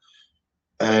here.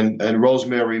 And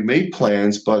Rosemary made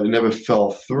plans, but it never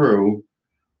fell through.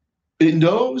 It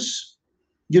knows,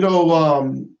 it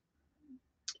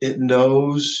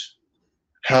knows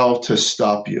how to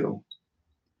stop you.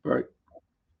 Right.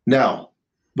 Now,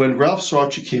 when Ralph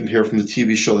Sarchi came here from the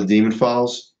TV show The Demon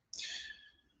Files,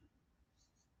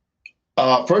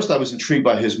 first I was intrigued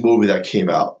by his movie that came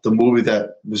out. The movie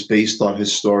that was based on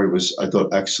his story was, I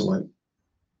thought, excellent.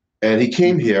 And he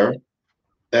came here,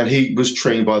 and he was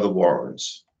trained by the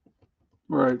Warrens.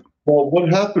 Right. Well, what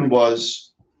happened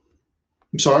was,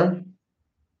 I'm sorry?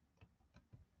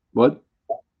 What?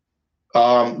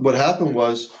 What happened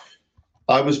was,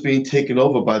 I was being taken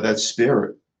over by that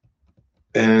spirit.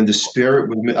 And the spirit,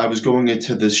 I was going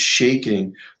into this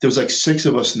shaking. There was like 6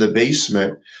 of us in the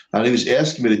basement, and he was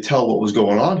asking me to tell what was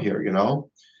going on here,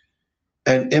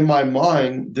 And in my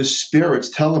mind, this spirit's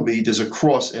telling me there's a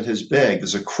cross in his bag.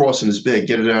 There's a cross in his bag.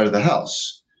 Get it out of the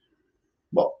house.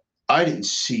 Well, I didn't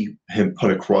see him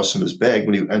put a cross in his bag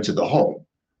when he entered the home.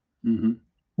 Mm-hmm.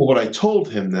 But when I told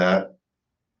him that,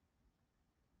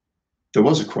 there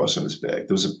was a cross in his bag.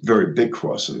 There was a very big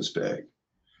cross in his bag.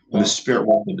 And the spirit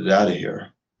wanted it out of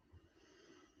here.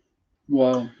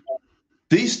 Wow.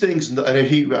 These things, and I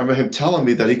remember him telling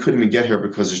me that he couldn't even get here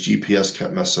because his GPS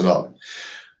kept messing up.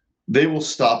 They will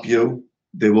stop you.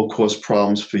 They will cause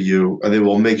problems for you, and they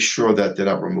will make sure that they're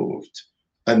not removed.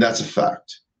 And that's a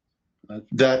fact.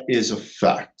 That is a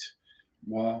fact.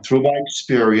 Wow. Through my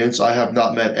experience, I have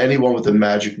not met anyone with a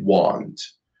magic wand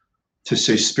to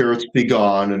say spirits be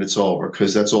gone and it's over,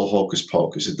 because that's all hocus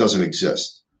pocus. It doesn't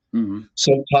exist. Mm-hmm.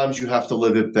 Sometimes you have to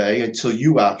live at bay until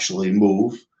you actually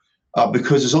move,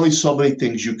 because there's only so many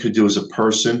things you could do as a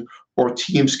person or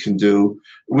teams can do.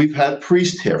 We've had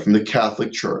priests here from the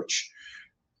Catholic Church.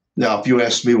 Now, if you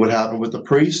ask me what happened with the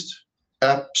priest,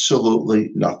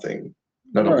 absolutely nothing.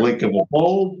 Not a blink of a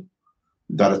bulb,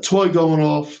 not a toy going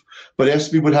off. But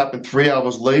ask me what happened 3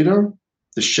 hours later,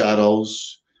 the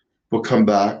shadows will come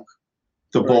back,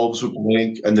 the bulbs would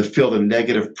blink, and they feel the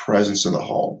negative presence in the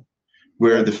home,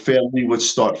 where the family would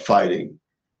start fighting.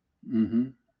 Mm-hmm.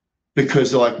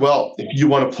 Because they're like, well, if you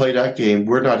want to play that game,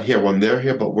 we're not here when they're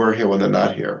here, but we're here when they're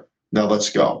not here. Now let's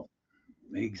go.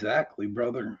 Exactly,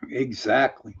 brother.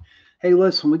 Exactly. Hey,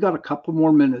 listen, we got a couple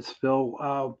more minutes,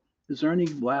 Phil. Is there any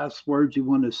last words you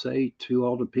want to say to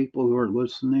all the people who are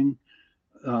listening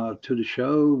to the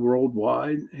show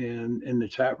worldwide and in the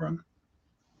chat room?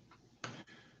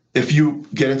 If you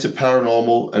get into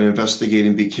paranormal and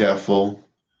investigating, be careful.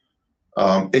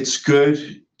 It's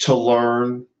good to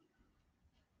learn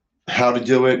how to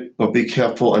do it, but be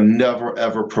careful and never,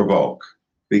 ever provoke,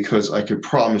 because I can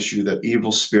promise you that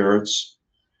evil spirits,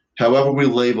 however we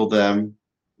label them,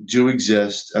 do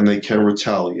exist and they can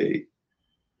retaliate.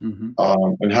 Mm-hmm.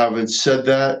 And having said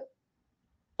that,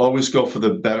 always go for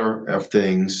the better of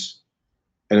things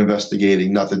and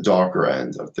investigating, not the darker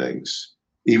end of things.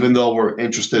 Even though we're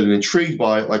interested and intrigued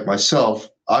by it, like myself,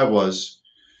 I was,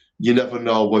 you never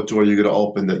know what door you're going to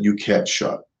open that you can't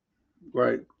shut.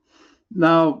 Right.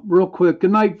 Now, real quick,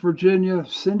 good night, Virginia.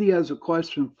 Cindy has a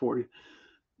question for you.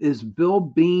 Is Bill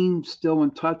Bean still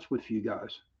in touch with you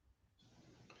guys?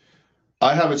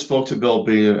 I haven't spoke to Bill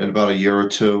Bean in about a year or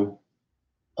two.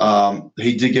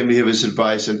 He did give me his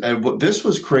advice, and what this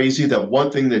was crazy. That one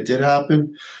thing that did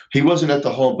happen, he wasn't at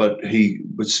the home, but he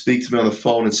would speak to me on the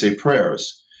phone and say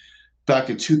prayers. Back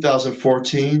in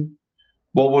 2014,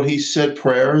 well, when he said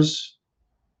prayers,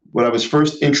 when I was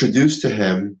first introduced to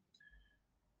him,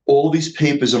 all these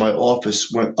papers in my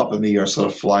office went up in the air,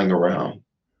 started flying around.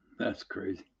 That's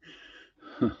crazy.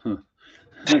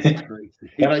 That's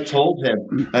crazy. And I told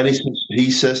him, and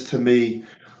he says to me,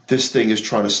 "This thing is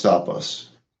trying to stop us."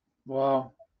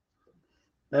 Wow,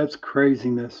 that's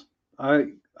craziness. How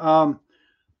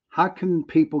can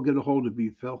people get a hold of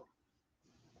you, Phil?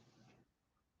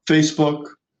 Facebook.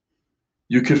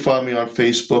 You can find me on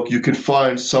Facebook. You can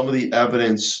find some of the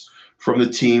evidence from the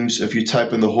teams if you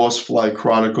type in the Horsefly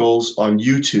Chronicles on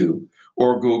YouTube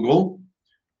or Google.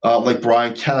 Like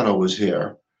Brian Cano was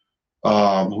here,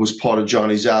 who was part of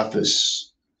Johnny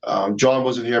Zaffis. John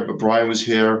wasn't here, but Brian was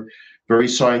here. Very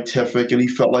scientific, and he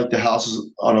felt like the house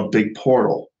is on a big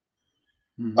portal.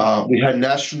 Mm-hmm. We had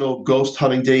National Ghost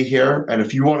Hunting Day here, and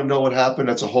if you want to know what happened,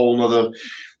 it's a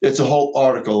whole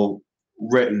article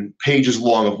written pages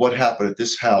long of what happened at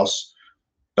this house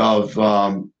of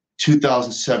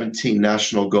 2017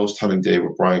 National Ghost Hunting Day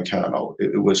with Brian Cano.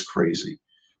 It was crazy.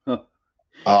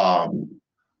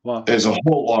 Wow. There's a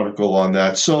whole article on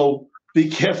that. So be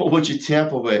careful what you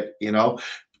tamper with,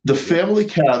 The family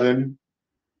cabin,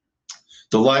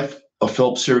 The Life of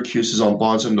Philip Siracusa, is on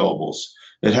Barnes & Nobles.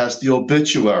 It has the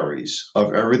obituaries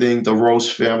of everything, the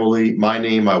Rose family, my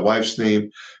name, my wife's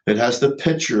name. It has the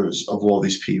pictures of all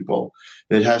these people.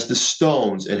 It has the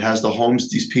stones. It has the homes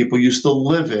these people used to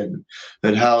live in.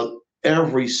 It has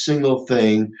every single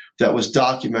thing that was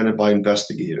documented by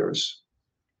investigators.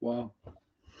 Wow.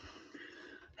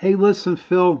 Hey, listen,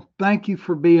 Phil, thank you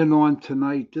for being on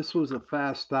tonight. This was a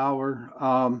fast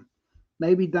hour.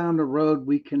 Maybe down the road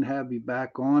we can have you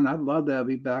back on. I'd love to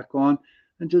have you back on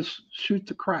and just shoot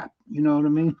the crap. You know what I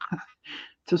mean?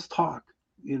 Just talk.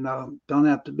 Don't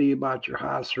have to be about your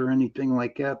house or anything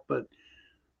like that, but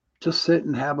just sit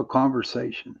and have a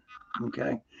conversation.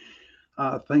 Okay.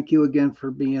 Thank you again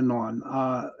for being on.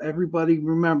 Everybody,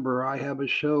 remember, I have a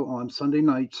show on Sunday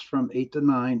nights from 8 to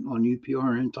 9 on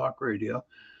UPRN Talk Radio.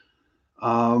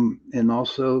 And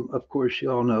also, of course,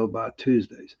 you all know about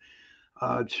Tuesdays.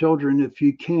 Children, if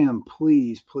you can,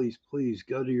 please, please, please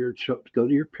go to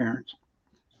your parents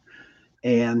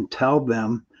and tell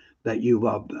them that you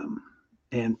love them.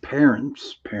 And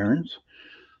parents,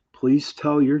 please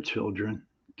tell your children,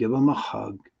 give them a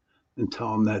hug and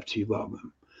tell them that you love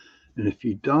them. And if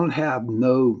you don't have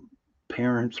no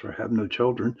parents or have no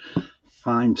children,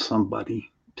 find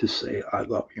somebody to say, I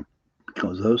love you.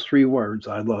 Because those 3 words,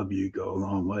 I love you, go a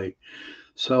long way.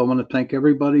 So I want to thank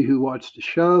everybody who watched the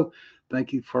show.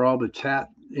 Thank you for all the chat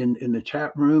in the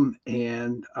chat room.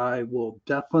 And I will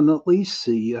definitely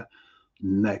see you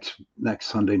next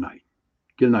Sunday night.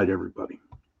 Good night, everybody.